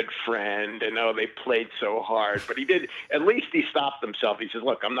such a good friend, and they played so hard. But at least he stopped himself. He says,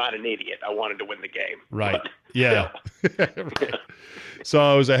 look, I'm not an idiot. I wanted to win the game. Right. But, yeah. Right.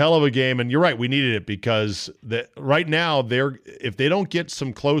 So it was a hell of a game, and you're right, we needed it because right now, if they don't get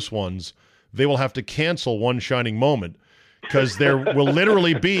some close ones, they will have to cancel One Shining Moment because there will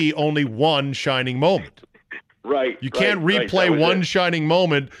literally be only one shining moment. Right. You can't replay one shining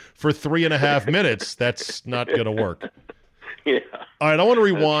moment for 3.5 minutes. That's not going to work. Yeah. All right, I want to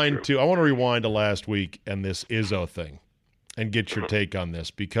rewind to last week and this Izzo thing and get your take on this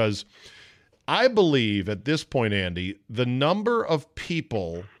because I believe at this point, Andy, the number of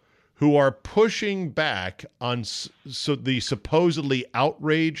people who are pushing back on the supposedly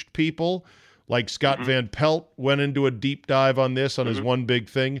outraged people, like Scott Van Pelt went into a deep dive on this on his One Big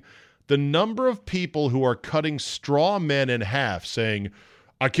Thing, the number of people who are cutting straw men in half saying,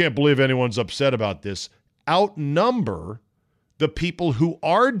 I can't believe anyone's upset about this, outnumber the people who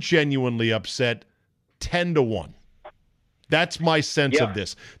are genuinely upset 10-1. That's my sense of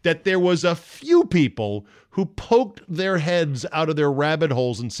this, that there was a few people who poked their heads out of their rabbit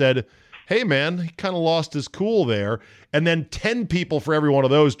holes and said, hey, man, he kind of lost his cool there. And then 10 people for every one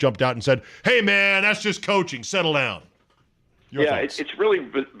of those jumped out and said, hey, man, that's just coaching. Settle down. Your thoughts? It's really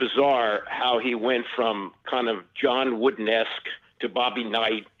bizarre how he went from kind of John Wooden-esque to Bobby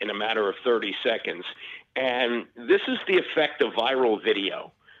Knight in a matter of 30 seconds. And this is the effect of viral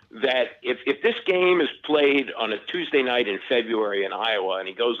video, that if this game is played on a Tuesday night in February in Iowa and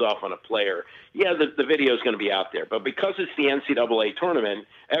he goes off on a player, the video is going to be out there. But because it's the NCAA tournament,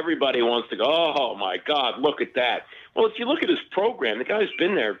 everybody wants to go, oh, my God, look at that. Well, if you look at his program, the guy's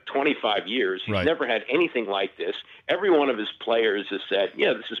been there 25 years. He's never had anything like this. Every one of his players has said,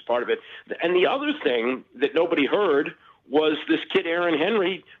 this is part of it. And the other thing that nobody heard was this kid Aaron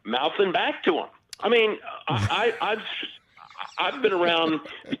Henry mouthing back to him. I mean, I've been around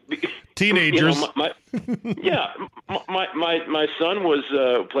teenagers. My son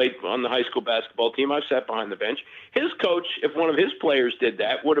played on the high school basketball team. I sat behind the bench. His coach, if one of his players did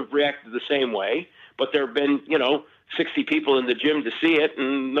that, would have reacted the same way. But there have been, 60 people in the gym to see it,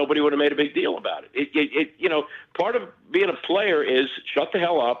 and nobody would have made a big deal about it. Part of being a player is shut the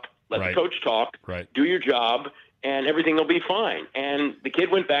hell up, let the coach talk, do your job, and everything will be fine. And the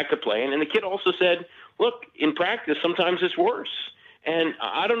kid went back to playing, and the kid also said, look, in practice, sometimes it's worse. And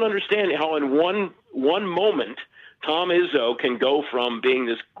I don't understand how in one moment Tom Izzo can go from being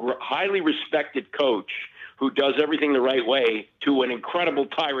this highly respected coach who does everything the right way to an incredible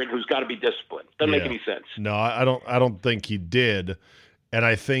tyrant who's got to be disciplined. Doesn't make any sense. No, I don't think he did. And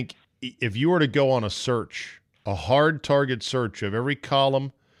I think if you were to go on a search, a hard target search of every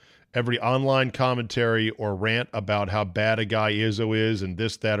column, every online commentary or rant about how bad a guy Izzo is and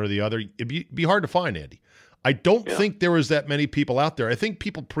this, that, or the other, it'd be hard to find, Andy. I don't think there was that many people out there. I think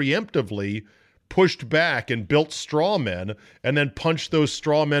people preemptively pushed back and built straw men and then punched those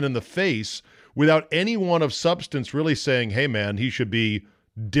straw men in the face without anyone of substance really saying, hey, man, he should be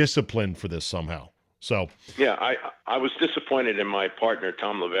disciplined for this somehow. So yeah, I was disappointed in my partner,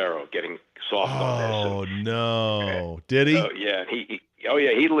 Tom Lavero, getting soft on this. Oh, no. Did he? Yeah, he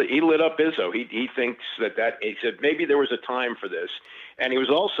lit up Izzo. He thinks that he said maybe there was a time for this. And he was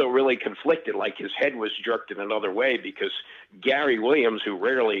also really conflicted, like his head was jerked in another way because Gary Williams, who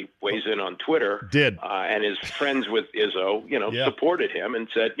rarely weighs in on Twitter, did, and is friends with Izzo, supported him and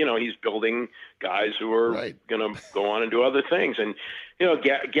said, he's building guys who are going to go on and do other things. And,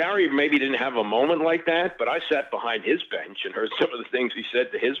 Gary maybe didn't have a moment like that, but I sat behind his bench and heard some of the things he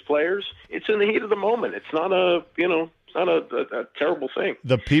said to his players. It's in the heat of the moment. It's not a terrible thing.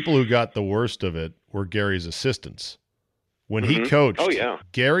 The people who got the worst of it were Gary's assistants. When he coached,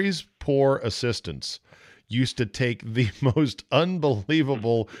 Gary's poor assistants used to take the most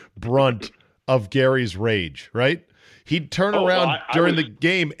unbelievable brunt of Gary's rage, right? He'd turn around during the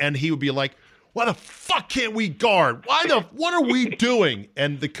game and he would be like, why the fuck can't we guard? What are we doing?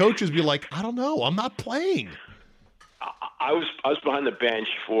 And the coaches would be like, I don't know. I'm not playing. I was behind the bench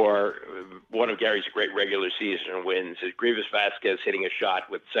for one of Gary's great regular season wins. Grievous Vasquez hitting a shot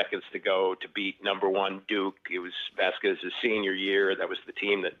with seconds to go to beat number 1 Duke. It was Vasquez's senior year. That was the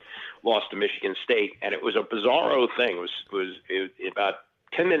team that lost to Michigan State, and it was a bizarro thing. It was about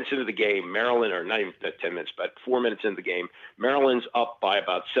 10 minutes into the game, Maryland, or not even 10 minutes, but 4 minutes into the game, Maryland's up by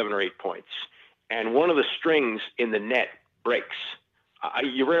about 7 or 8 points, and one of the strings in the net breaks.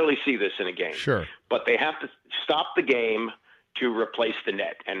 You rarely see this in a game. Sure. But they have to stop the game to replace the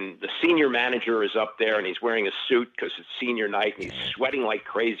net. And the senior manager is up there, and he's wearing a suit because it's senior night, and he's sweating like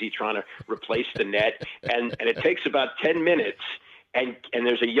crazy trying to replace the net. And it takes about 10 minutes, and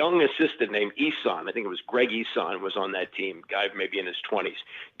there's a young assistant named Eson. I think it was Greg Eson was on that team, guy maybe in his 20s.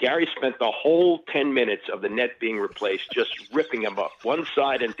 Gary spent the whole 10 minutes of the net being replaced just ripping him up one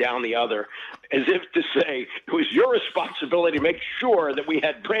side and down the other, as if to say, it was your responsibility to make sure that we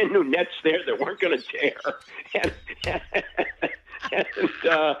had brand new nets there that weren't going to tear.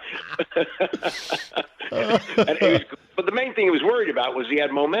 But the main thing he was worried about was he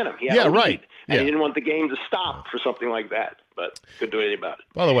had momentum. He had a lead, and he didn't want the game to stop for something like that. But couldn't do anything about it.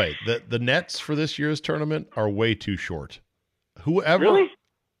 By the way, the nets for this year's tournament are way too short. Whoever, really?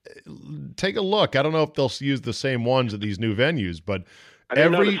 Take a look. I don't know if they'll use the same ones at these new venues, but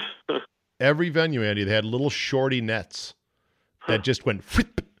every venue, Andy, they had little shorty nets that just went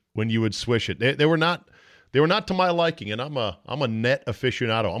whip when you would swish it. They were not to my liking, and I'm a net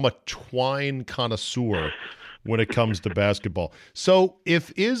aficionado. I'm a twine connoisseur when it comes to basketball. So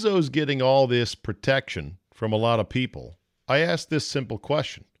if Izzo's getting all this protection from a lot of people, I ask this simple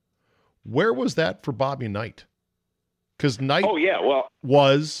question. Where was that for Bobby Knight? Because Knight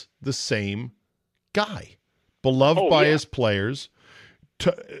was the same guy, beloved by his players.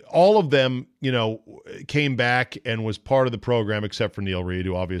 All of them, came back and was part of the program, except for Neil Reed,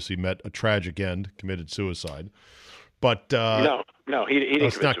 who obviously met a tragic end, committed suicide. But no, he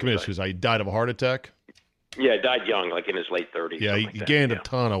didn't. Not committed suicide. He died of a heart attack. Yeah, died young, like in his late 30s. Yeah, he gained a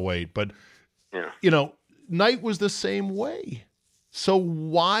ton of weight, but Knight was the same way. So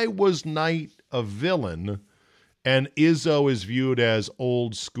why was Knight a villain, and Izzo is viewed as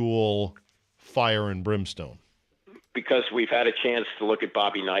old school fire and brimstone? Because we've had a chance to look at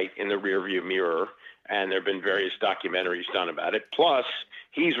Bobby Knight in the rearview mirror, and there have been various documentaries done about it. Plus,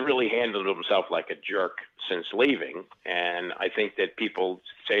 he's really handled himself like a jerk since leaving, and I think that people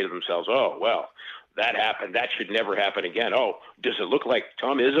say to themselves, oh, well, that happened. That should never happen again. Oh, does it look like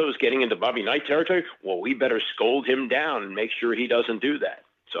Tom Izzo is getting into Bobby Knight territory? Well, we better scold him down and make sure he doesn't do that.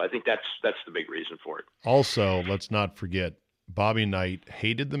 So I think that's the big reason for it. Also, let's not forget, Bobby Knight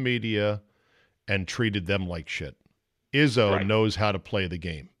hated the media and treated them like shit. Izzo knows how to play the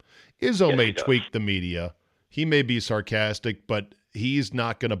game. Izzo may tweak the media. He may be sarcastic, but he's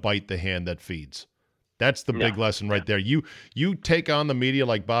not going to bite the hand that feeds. That's the big lesson right there. You take on the media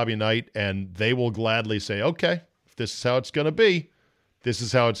like Bobby Knight, and they will gladly say, okay, if this is how it's going to be, this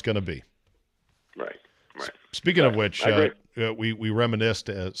is how it's going to be. Right. Speaking of which, I we reminisced,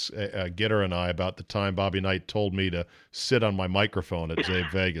 as Gitter and I, about the time Bobby Knight told me to sit on my microphone at Zabe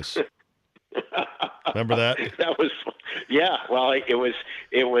Vegas. Remember that? That was, yeah. Well, it was.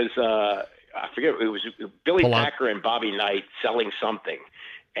 I forget. It was Billy Packer and Bobby Knight selling something,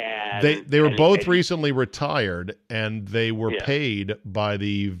 and they were both recently retired, and they were paid by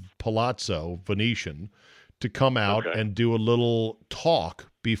the Palazzo Venetian to come out and do a little talk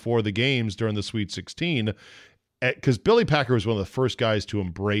before the games during the Sweet 16, because Billy Packer was one of the first guys to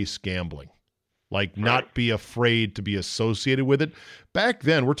embrace gambling, like not be afraid to be associated with it. Back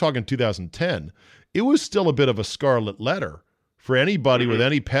then, we're talking 2010, it was still a bit of a scarlet letter for anybody with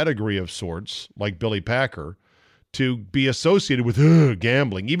any pedigree of sorts, like Billy Packer, to be associated with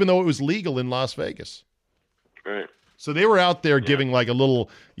gambling, even though it was legal in Las Vegas. Right. So they were out there giving like a little,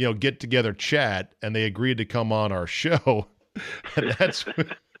 get-together chat, and they agreed to come on our show. And that's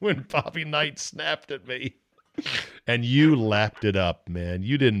when Bobby Knight snapped at me. And you lapped it up, man.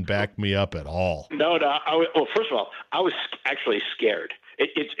 You didn't back me up at all. No. Well, first of all, I was actually scared.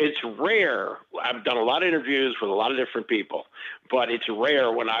 It's rare. I've done a lot of interviews with a lot of different people, but it's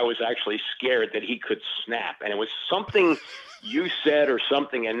rare when I was actually scared that he could snap. And it was something you said or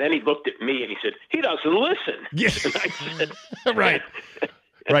something, and then he looked at me and he said, "He doesn't listen." Yes. And I said, Right.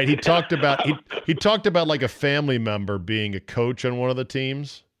 Right. He talked about like a family member being a coach on one of the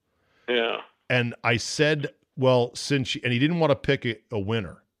teams. Yeah. And I said, well, and he didn't want to pick a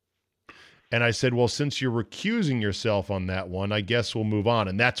winner. And I said, well, since you're recusing yourself on that one, I guess we'll move on.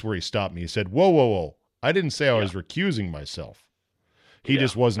 And that's where he stopped me. He said, whoa. I didn't say I was recusing myself. He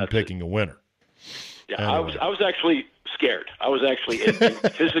just wasn't picking a winner. Yeah, anyway. I was actually scared. I was actually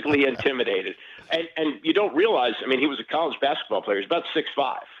physically intimidated. And you don't realize, I mean, he was a college basketball player. He's about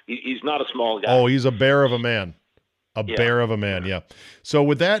 6'5". He's not a small guy. Oh, he's a bear of a man. Bear of a man, yeah. So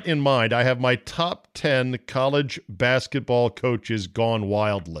with that in mind, I have my top 10 college basketball coaches gone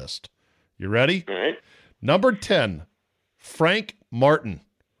wild list. You ready? All right. Number 10, Frank Martin,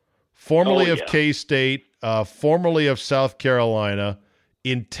 formerly of K-State, formerly of South Carolina,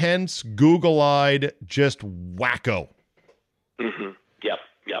 intense, Google-eyed, just wacko. Mm-hmm.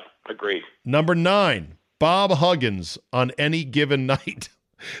 Yep, agreed. Number 9, Bob Huggins on Any Given Night.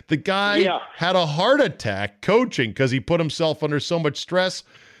 The guy had a heart attack coaching because he put himself under so much stress,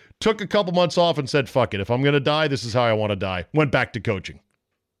 took a couple months off and said, fuck it, if I'm going to die, this is how I want to die. Went back to coaching.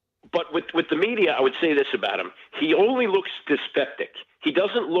 But with the media, I would say this about him. He only looks dyspeptic. He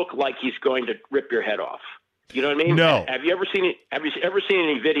doesn't look like he's going to rip your head off. You know what I mean? No. Have you ever seen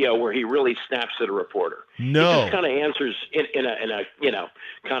any video where he really snaps at a reporter? No. He just kind of answers in a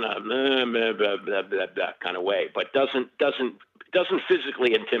kind of kind of way, but doesn't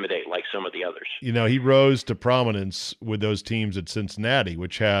physically intimidate like some of the others. He rose to prominence with those teams at Cincinnati,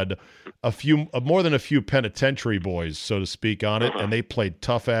 which had more than a few penitentiary boys, so to speak, on it, and they played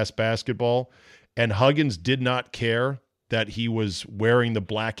tough-ass basketball. And Huggins did not care that he was wearing the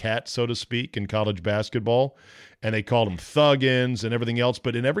black hat, so to speak, in college basketball, and they called him thuggins and everything else.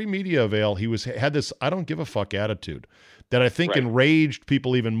 But in every media avail, he had this I don't give a fuck attitude that I think enraged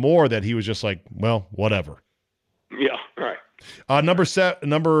people even more, that he was just like, well, whatever. Yeah, right.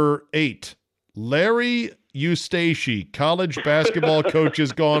 Number 8, Larry Eustace, college basketball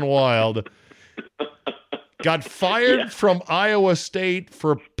coaches gone wild, got fired from Iowa State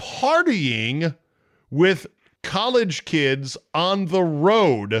for partying with college kids on the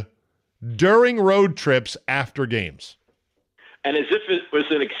road during road trips after games. And as if it was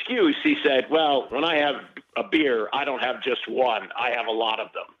an excuse, he said, well, when I have a beer, I don't have just one. I have a lot of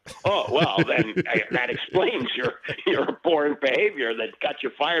them. Oh, well, then that explains your abhorrent behavior that got you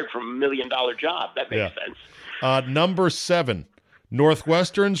fired from $1 million job. That makes sense. Number 7,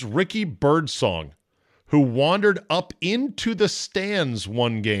 Northwestern's Ricky Birdsong, who wandered up into the stands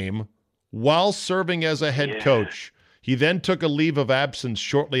one game while serving as a head coach. He then took a leave of absence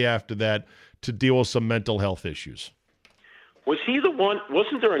shortly after that to deal with some mental health issues. Was he the one?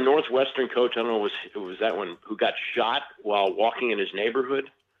 Wasn't there a Northwestern coach? I don't know. Was that one who got shot while walking in his neighborhood?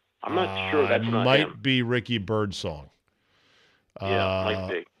 I'm not sure. That's not him. Might be Ricky Birdsong. Might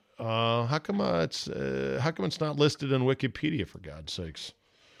be. How come it's not listed in Wikipedia, for God's sakes?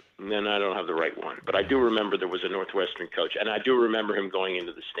 Then I don't have the right one. But I do remember there was a Northwestern coach, and I do remember him going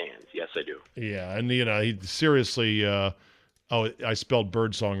into the stands. Yes, I do. Yeah, and he seriously. I spelled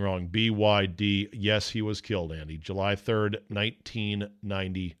Birdsong wrong. B-Y-D. Yes, he was killed, Andy. July 3rd,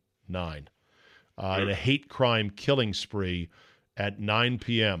 1999. In a hate crime killing spree at 9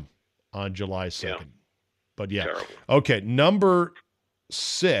 p.m. on July 2nd. But yeah. Terrible. Okay, number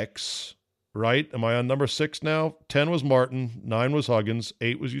 6. right? Am I on number 6 now? 10 was Martin, 9 was Huggins,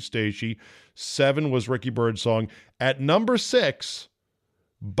 8 was Eustace, 7 was Ricky Birdsong. At number 6,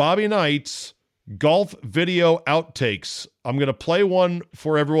 Bobby Knight's golf video outtakes. I'm going to play one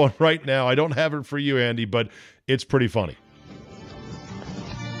for everyone right now. I don't have it for you, Andy, but it's pretty funny.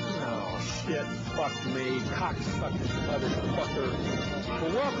 Oh, shit. Fuck me. Cocksucker, motherfucker.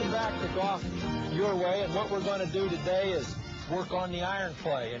 Well, welcome back to Golf Your Way, and what we're going to do today is work on the iron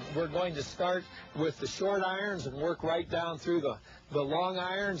play, and we're going to start with the short irons and work right down through the long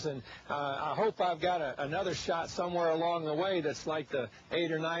irons, and I hope I've got another shot somewhere along the way that's like the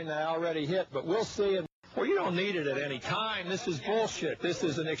 8 or 9 that I already hit, but we'll see. Well, you don't need it at any time. This is bullshit. This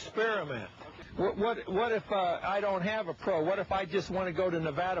is an experiment. What if I don't have a pro? What if I just want to go to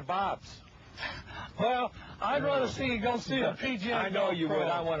Nevada Bob's? Well, I'd rather see you go see a PGA. I know you would.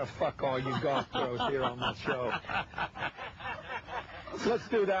 I want to fuck all you golf pros here on my show. Let's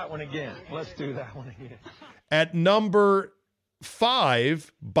do that one again. At number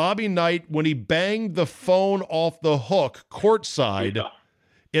 5, Bobby Knight, when he banged the phone off the hook courtside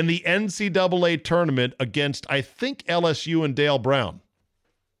in the NCAA tournament against, I think, LSU and Dale Brown.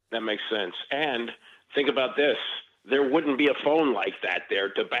 That makes sense. And think about this. There wouldn't be a phone like that there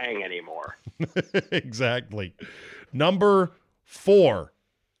to bang anymore. Exactly. Number 4,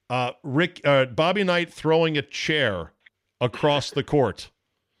 Bobby Knight throwing a chair across the court.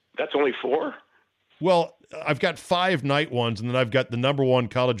 That's only 4? Well, I've got 5 Knight ones, and then I've got the number 1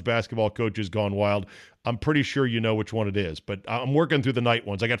 college basketball coaches gone wild. I'm pretty sure you know which one it is, but I'm working through the Knight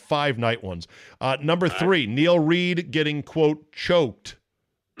ones. I got 5 Knight ones. Number 3, Neil Reed getting, quote, choked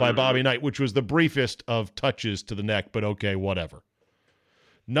by Bobby Knight, which was the briefest of touches to the neck, but okay, whatever.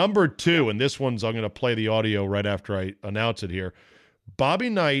 Number 2, and this one's, I'm going to play the audio right after I announce it here. Bobby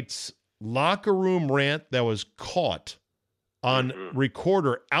Knight's locker room rant that was caught on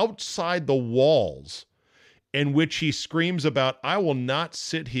recorder outside the walls, in which he screams about, I will not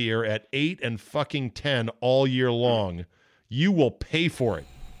sit here at 8 and fucking 10 all year long. You will pay for it.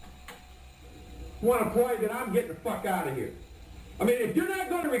 Want to play, then I'm getting the fuck out of here. I mean, if you're not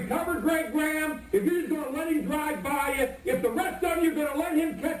going to recover Greg Graham, if you're just going to let him drive by you, if the rest of you are going to let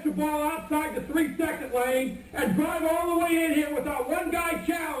him catch the ball outside the 3-second lane and drive all the way in here without one guy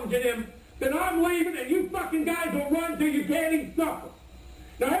challenging him, then I'm leaving and you fucking guys will run till you can't even suffer.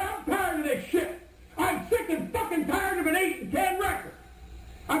 Now, I'm tired of this shit. I'm sick and fucking tired of an 8 and 10 record.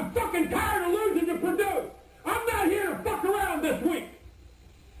 I'm fucking tired of losing to Purdue. I'm not here to fuck around this week.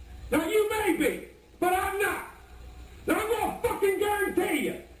 Now, you may be, but I'm not. Now, I'm going to fucking guarantee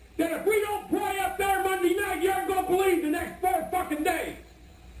you that if we don't play up there Monday night, you aren't going to believe the next 4 fucking days.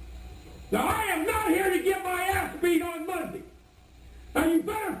 Now, I am not here to get my ass beat on Monday. Now, you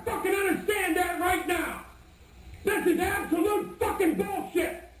better fucking understand that right now. This is absolute fucking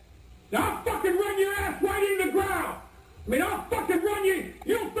bullshit. Now, I'll fucking run your ass right into the ground. I mean, I'll fucking run you.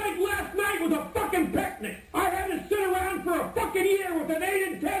 You'll think last night was a fucking picnic. I had to sit around for a fucking year with an 8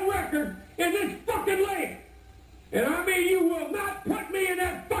 and 10 record in this fucking league. And I mean, you will not put me in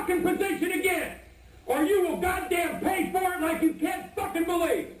that fucking position again. Or you will goddamn pay for it like you can't fucking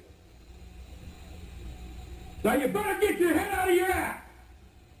believe. Now, you better get your head out of your ass.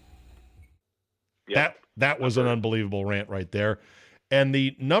 That was an unbelievable rant right there. And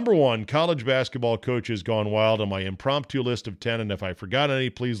the number 1 college basketball coach has gone wild on my impromptu list of 10, and if I forgot any,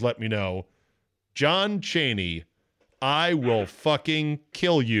 please let me know. John Chaney, I will fucking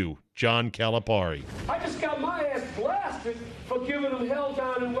kill you, John Calipari. I just got my ass blasted for giving them hell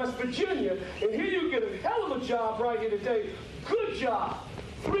down in West Virginia, and here you get a hell of a job right here today. Good job.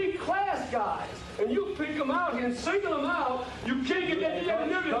 3 class guys, and you pick them out here and single them out. You can't get that together.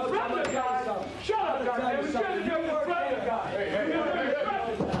 You're the threat the guy. Shut up, guys. You're the threat the guy.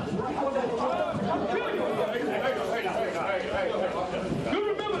 I'm killing you. You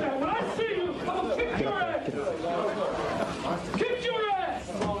remember that. When I see you, I'm going to kick your ass. Kick your ass.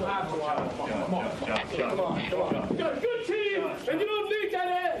 Come on. You got a good team, and you don't need that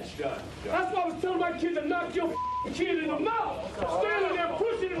edge. That's why I was telling my kid to knock your kid in the mouth. Standing there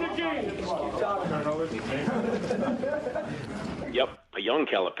pushing him again. Yep, a young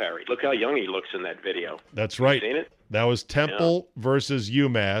Calipari. Look how young he looks in that video. That's right. You seen it? That was Temple versus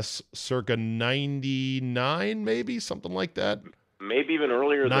UMass, circa 99, maybe, something like that. Maybe even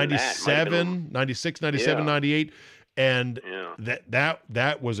earlier than that. 97, 96, 97, 98. And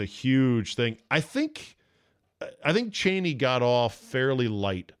that was a huge thing. I think Chaney got off fairly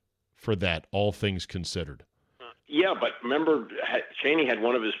light for that, all things considered. Yeah, but remember, Chaney had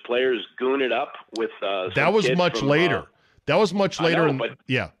one of his players goon it up with that was much later. That was much later.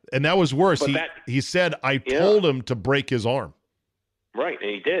 And that was worse. He said, I told him to break his arm. Right,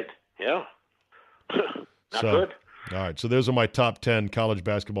 and he did. Yeah. Not good. All right, so those are my top 10 college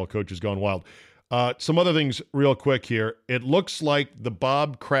basketball coaches gone wild. Some other things real quick here. It looks like the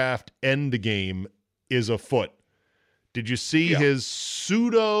Bob Kraft endgame is afoot. Did you see his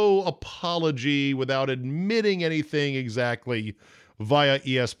pseudo-apology without admitting anything exactly via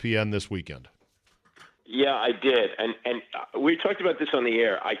ESPN this weekend? Yeah, I did. And we talked about this on the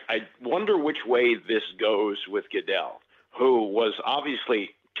air. I wonder which way this goes with Goodell, who was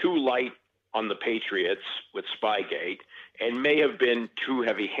obviously too light on the Patriots with Spygate and may have been too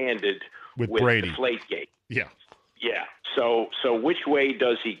heavy-handed with Brady. Deflategate. Yeah. Yeah. So which way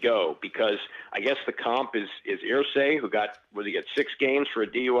does he go? Because I guess the comp is Irsay, who got 6 games for a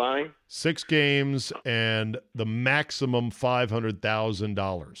DUI? 6 games and the maximum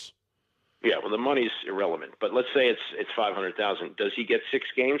 $500,000. Yeah, well, the money's irrelevant, but let's say it's $500,000. Does he get 6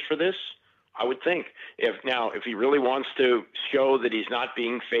 games for this? I would think. If he really wants to show that he's not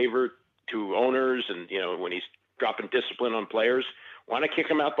being favored to owners, and when he's dropping discipline on players, why not kick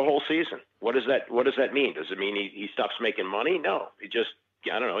him out the whole season? What does that mean? Does it mean he stops making money? No, he just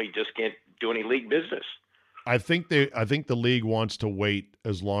can't do any league business. I think the league wants to wait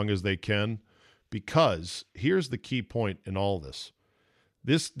as long as they can, because here's the key point in all this.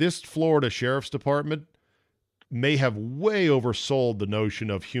 This Florida Sheriff's Department may have way oversold the notion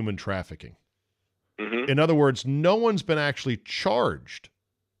of human trafficking. Mm-hmm. In other words, no one's been actually charged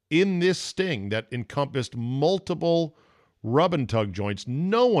in this sting that encompassed multiple rub and tug joints.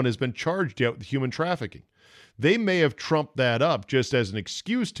 No one has been charged yet with human trafficking. They may have trumped that up just as an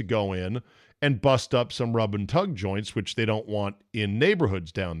excuse to go in and bust up some rub and tug joints, which they don't want in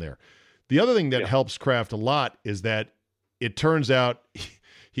neighborhoods down there. The other thing that helps Kraft a lot is that it turns out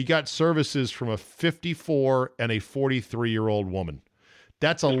he got services from a 54 and a 43-year-old woman.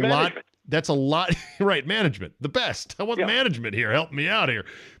 That's a lot. Management. That's a lot. Right, management, the best. I want management here. Help me out here.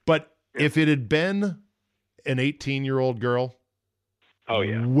 But if it had been an 18-year-old girl,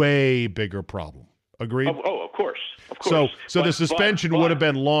 way bigger problem. Agreed? Oh, of course. Of course. So the suspension would have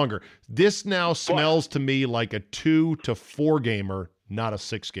been longer. This now smells to me like a 2 to 4 gamer, not a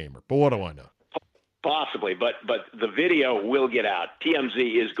 6 gamer. But what do I know? Possibly, but the video will get out.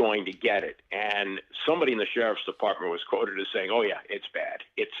 TMZ is going to get it, and somebody in the sheriff's department was quoted as saying, "Oh yeah, it's bad.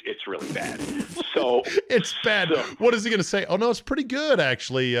 It's really bad." So it's bad. What is he going to say? Oh no, it's pretty good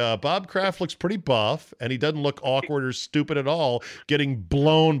actually. Bob Kraft looks pretty buff, and he doesn't look awkward or stupid at all, getting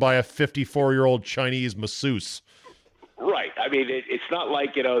blown by a 54-year-old Chinese masseuse. Right. I mean, it's not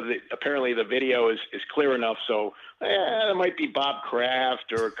like, apparently the video is clear enough, so it might be Bob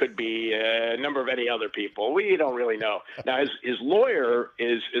Kraft, or it could be a number of any other people. We don't really know. Now, his lawyer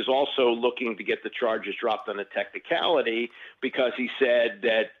is also looking to get the charges dropped on a technicality, because he said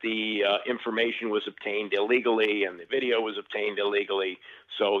that the information was obtained illegally and the video was obtained illegally.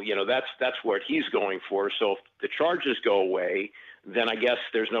 So, that's what he's going for. So if the charges go away, then I guess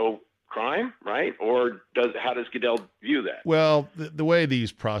there's no crime, right? Or how does Goodell view that? Well, the way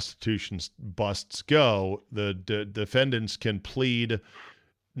these prostitution busts go, the defendants can plead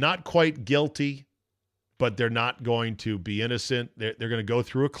not quite guilty, but they're not going to be innocent. They're going to go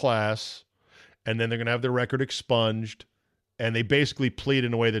through a class, and then they're going to have their record expunged, and they basically plead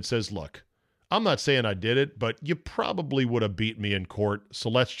in a way that says, look, I'm not saying I did it, but you probably would have beat me in court, so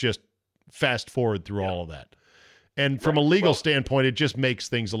let's just fast forward through all of that. And from a legal standpoint, it just makes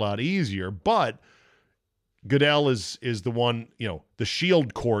things a lot easier. But Goodell is the one, the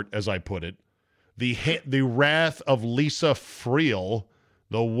shield court, as I put it, the wrath of Lisa Friel,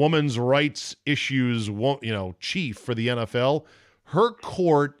 the women's rights issues, chief for the NFL. Her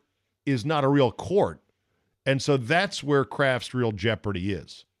court is not a real court. And so that's where Kraft's real jeopardy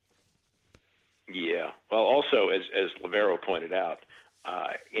is. Yeah. Well, also, as Livero pointed out,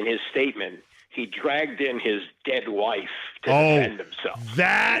 in his statement, he dragged in his dead wife to defend himself.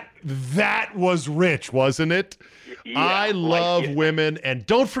 That was rich, wasn't it? Yeah, I love women. And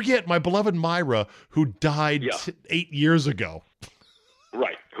don't forget my beloved Myra, who died 8 years ago.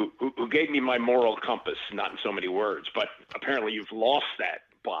 Right. Who gave me my moral compass, not in so many words. But apparently you've lost that,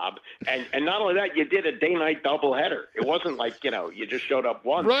 Bob. And not only that, you did a day-night doubleheader. It wasn't like, you just showed up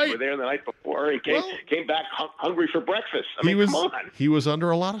once. Right. You were there the night before and came back hungry for breakfast. I mean, come on. He was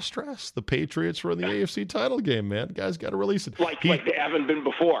under a lot of stress. The Patriots were in the AFC title game, man. Guys got to release it. Like they haven't been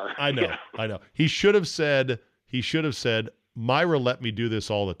before. I know. I know. He should have said, Myra let me do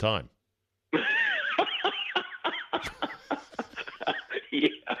this all the time. Yeah.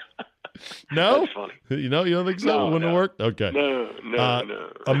 No? That's funny. You don't think so? No, Wouldn't have worked? Okay. No.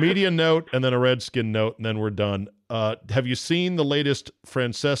 A media note and then a Redskin note, and then we're done. Have you seen the latest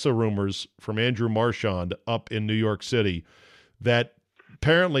Francesa rumors from Andrew Marchand up in New York City that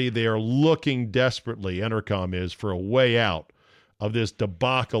apparently they are looking desperately, Entercom is, for a way out of this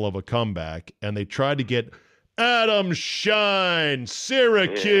debacle of a comeback, and they tried to get Adam Shine,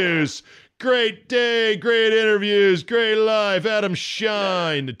 Syracuse, great day, great interviews, great life, Adam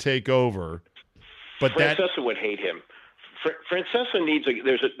Shine to take over. But Francesa would hate him. Francesa needs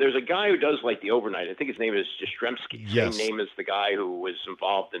there's a guy who does like the overnight. I think his name is Jastrzemski. Yes. Same name as the guy who was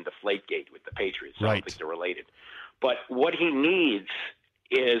involved in Deflategate with the Patriots. I Right. don't think they're related. But what he needs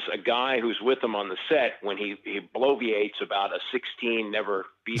is a guy who's with him on the set when he bloviates about a 16 never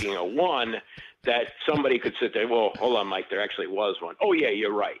beating a 1, that somebody could sit there, well, hold on, Mike, there actually was one. Oh, yeah,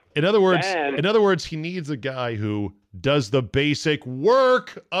 you're right. In other words, he needs a guy who does the basic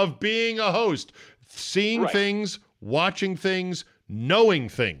work of being a host, seeing things, watching things, knowing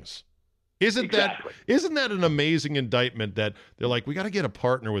things. Isn't that an amazing indictment that they're like, we got to get a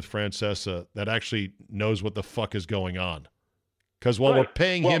partner with Francesa that actually knows what the fuck is going on? Because while we're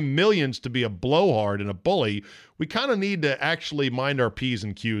paying him millions to be a blowhard and a bully, we kind of need to actually mind our P's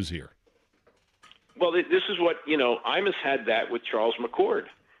and Q's here. Well, this is what, Imus had that with Charles McCord,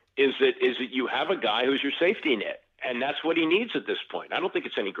 is that you have a guy who's your safety net, and that's what he needs at this point. I don't think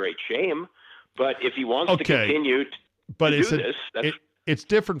it's any great shame, but if he wants to continue to do this, it's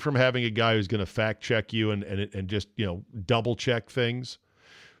different from having a guy who's going to fact check you and just, double check things.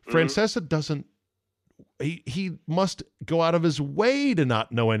 Francesa doesn't. He must go out of his way to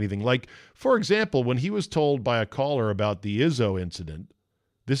not know anything. Like, for example, when he was told by a caller about the Izzo incident,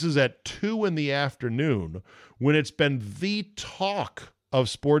 this is at 2 p.m, when it's been the talk of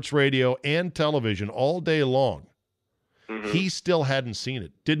sports radio and television all day long. He still hadn't seen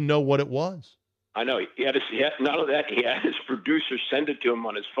it, didn't know what it was. I know. Not only that, he had his producer send it to him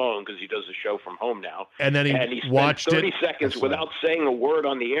on his phone because he does the show from home now. And then he spent watched 30 seconds without saying a word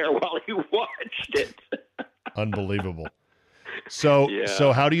on the air while he watched it. Unbelievable. So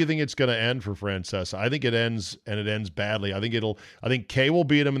how do you think it's going to end for Francesa? I think it ends, and it ends badly. I think Kay will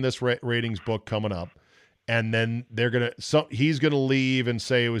beat him in this ratings book coming up, and then he's going to leave and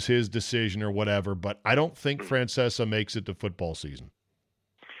say it was his decision or whatever. But I don't think Francesa makes it to football season.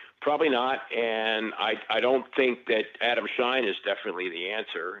 Probably not, and I don't think that Adam Shine is definitely the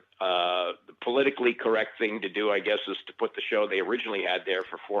answer. The politically correct thing to do, I guess, is to put the show they originally had there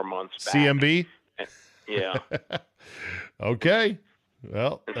for 4 months back. CMB? Yeah. Okay.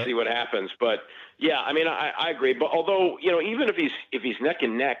 Well, and see what happens. But yeah, I mean, I agree. But although, even if he's neck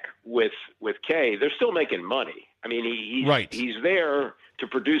and neck with Kay, they're still making money. I mean, he's there to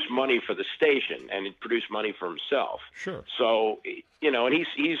produce money for the station and produce money for himself. Sure. So, and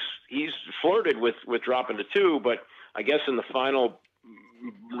he's flirted with dropping to 2, but I guess in the final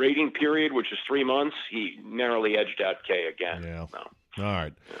rating period, which is 3 months, he narrowly edged out Kay again. Yeah. No.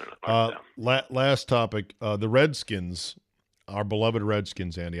 All right. Last topic. The Redskins, our beloved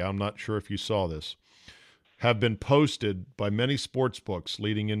Redskins, Andy, I'm not sure if you saw this, have been posted by many sports books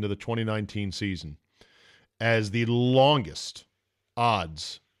leading into the 2019 season as the longest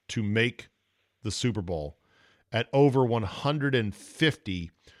odds to make the Super Bowl at over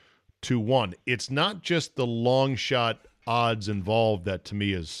 150 to 1. It's not just the long shot odds involved that to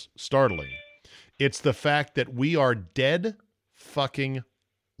me is startling. It's the fact that we are dead fucking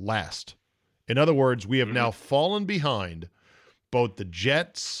last. In other words, we have now fallen behind both the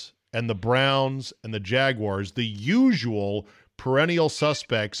Jets and the Browns and the Jaguars, the usual perennial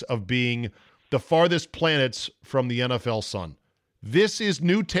suspects of being the farthest planets from the NFL sun. This is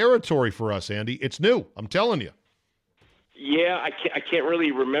new territory for us, Andy. It's new. I'm telling you. Yeah, I can't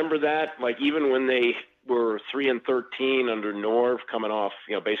really remember that. Like, even when they were 3-13 under Norv, coming off,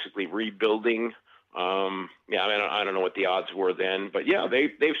 basically rebuilding. I mean, I don't know what the odds were then, but yeah,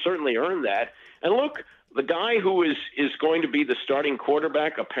 they've certainly earned that. And look, the guy who is going to be the starting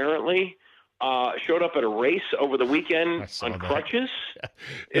quarterback apparently showed up at a race over the weekend on crutches.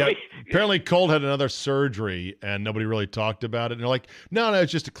 Yeah, apparently Colt had another surgery and nobody really talked about it. And they're like, no,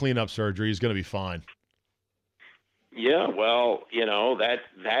 it's just a cleanup surgery. He's going to be fine. Yeah, well,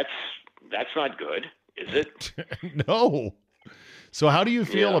 that's not good, is it? No. So how do you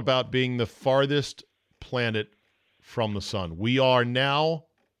feel about being the farthest planet from the sun? We are now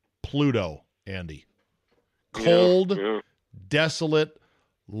Pluto, Andy. Cold, desolate,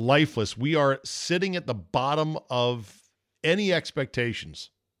 lifeless. We are sitting at the bottom of any expectations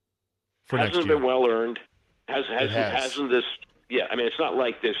for next year. Hasn't been well earned. Hasn't this? Yeah, I mean, it's not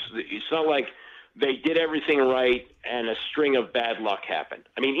like this. It's not like they did everything right and a string of bad luck happened.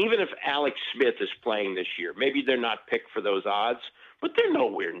 I mean, even if Alex Smith is playing this year, maybe they're not picked for those odds, but they're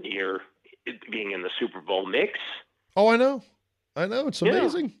nowhere near being in the Super Bowl mix. Oh, I know. It's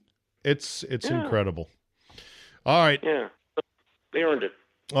amazing. It's incredible. All right. Yeah. They earned it.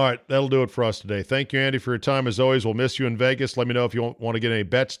 All right, that'll do it for us today. Thank you, Andy, for your time. As always, we'll miss you in Vegas. Let me know if you want to get any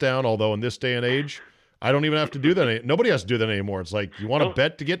bets down, although in this day and age, I don't even have to do that. Nobody has to do that anymore. It's like, you want to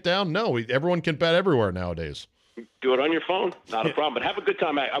bet to get down? No, everyone can bet everywhere nowadays. Do it on your phone. Not a problem. But have a good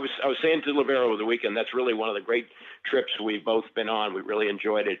time. I was saying to Libero over the weekend, that's really one of the great trips we've both been on. We really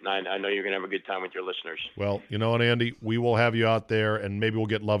enjoyed it, and I know you're going to have a good time with your listeners. Well, you know what, Andy? We will have you out there, and maybe we'll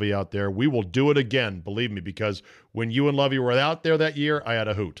get Lovey out there. We will do it again, believe me, because when you and Lovey were out there that year, I had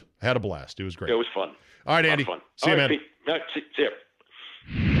a hoot. I had a blast. It was great. It was fun. All right, Andy. Fun. See you, man. See you.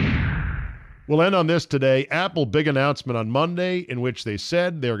 We'll end on this today. Apple, big announcement on Monday in which they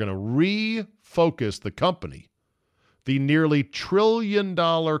said they're going to refocus the company, the nearly $1 trillion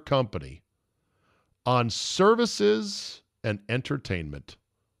company, on services and entertainment,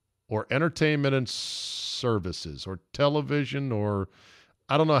 or entertainment and services, or television, or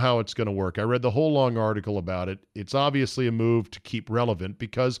I don't know how it's going to work. I read the whole long article about it. It's obviously a move to keep relevant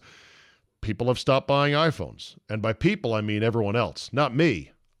because people have stopped buying iPhones. And by people, I mean everyone else, not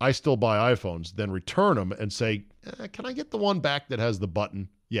me. I still buy iPhones, then return them and say, can I get the one back that has the button?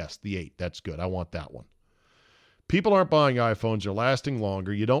 Yes, the 8. That's good. I want that one. People aren't buying iPhones. They're lasting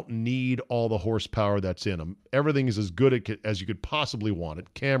longer. You don't need all the horsepower that's in them. Everything is as good as you could possibly want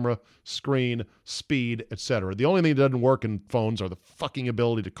it. Camera, screen, speed, etc. The only thing that doesn't work in phones are the fucking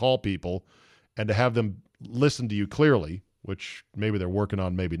ability to call people and to have them listen to you clearly, which maybe they're working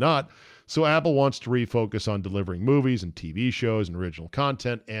on, maybe not. So Apple wants to refocus on delivering movies and TV shows and original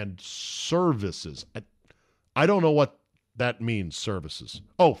content and services. I don't know what that means, services.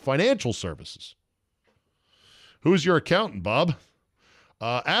 Oh, financial services. Who's your accountant, Bob?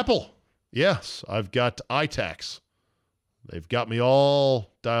 Apple. Yes, I've got iTax. They've got me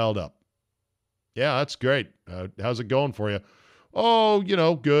all dialed up. Yeah, that's great. How's it going for you? Oh,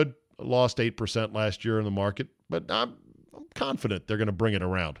 good. I lost 8% last year in the market, but I'm confident they're going to bring it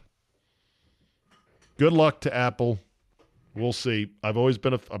around. Good luck to Apple. We'll see. I've always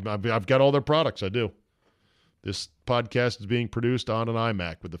been I've got all their products. I do. This podcast is being produced on an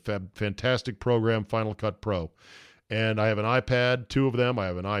iMac with the fantastic program Final Cut Pro. And I have an iPad, 2 of them. I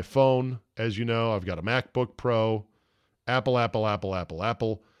have an iPhone, as you know. I've got a MacBook Pro.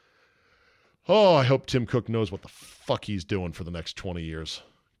 Apple. Oh, I hope Tim Cook knows what the fuck he's doing for the next 20 years,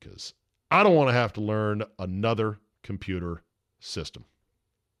 because I don't want to have to learn another computer system.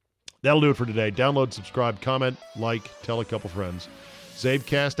 That'll do it for today. Download, subscribe, comment, like, tell a couple friends.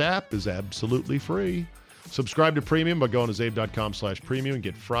 Zabecast app is absolutely free. Subscribe to Premium by going to zabe.com/premium and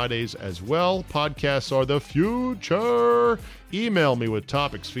get Fridays as well. Podcasts are the future. Email me with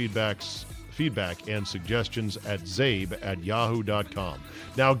topics, feedback, and suggestions at zabe@yahoo.com.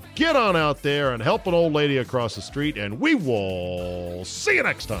 Now get on out there and help an old lady across the street, and we will see you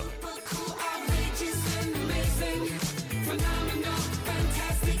next time.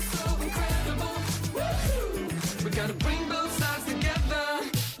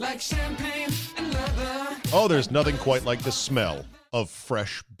 Oh, there's nothing quite like the smell of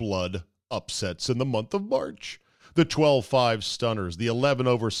fresh blood upsets in the month of March. The 12-5 stunners, the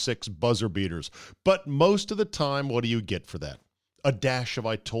 11/6 buzzer beaters. But most of the time, what do you get for that? A dash of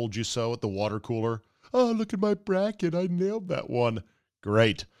I told you so at the water cooler? Oh, look at my bracket. I nailed that one.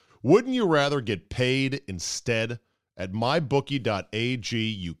 Great. Wouldn't you rather get paid instead? At mybookie.ag,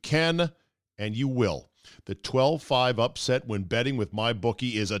 you can and you will. The 12-5 upset when betting with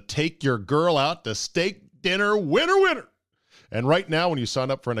MyBookie is a take your girl out to steak dinner winner. And right now, when you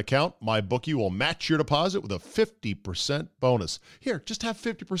sign up for an account, MyBookie will match your deposit with a 50% bonus. Here, just have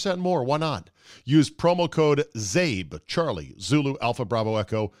 50% more. Why not? Use promo code ZABE, Charlie, Zulu, Alpha, Bravo,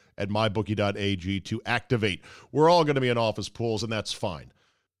 Echo, at mybookie.ag to activate. We're all going to be in office pools, and that's fine.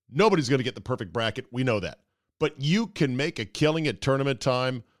 Nobody's going to get the perfect bracket. We know that. But you can make a killing at tournament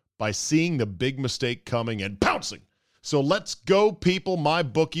time by seeing the big mistake coming and pouncing. So let's go, people.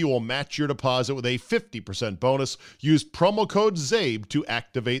 MyBookie will match your deposit with a 50% bonus. Use promo code ZABE to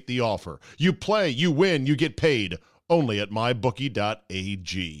activate the offer. You play, you win, you get paid. Only at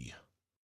mybookie.ag.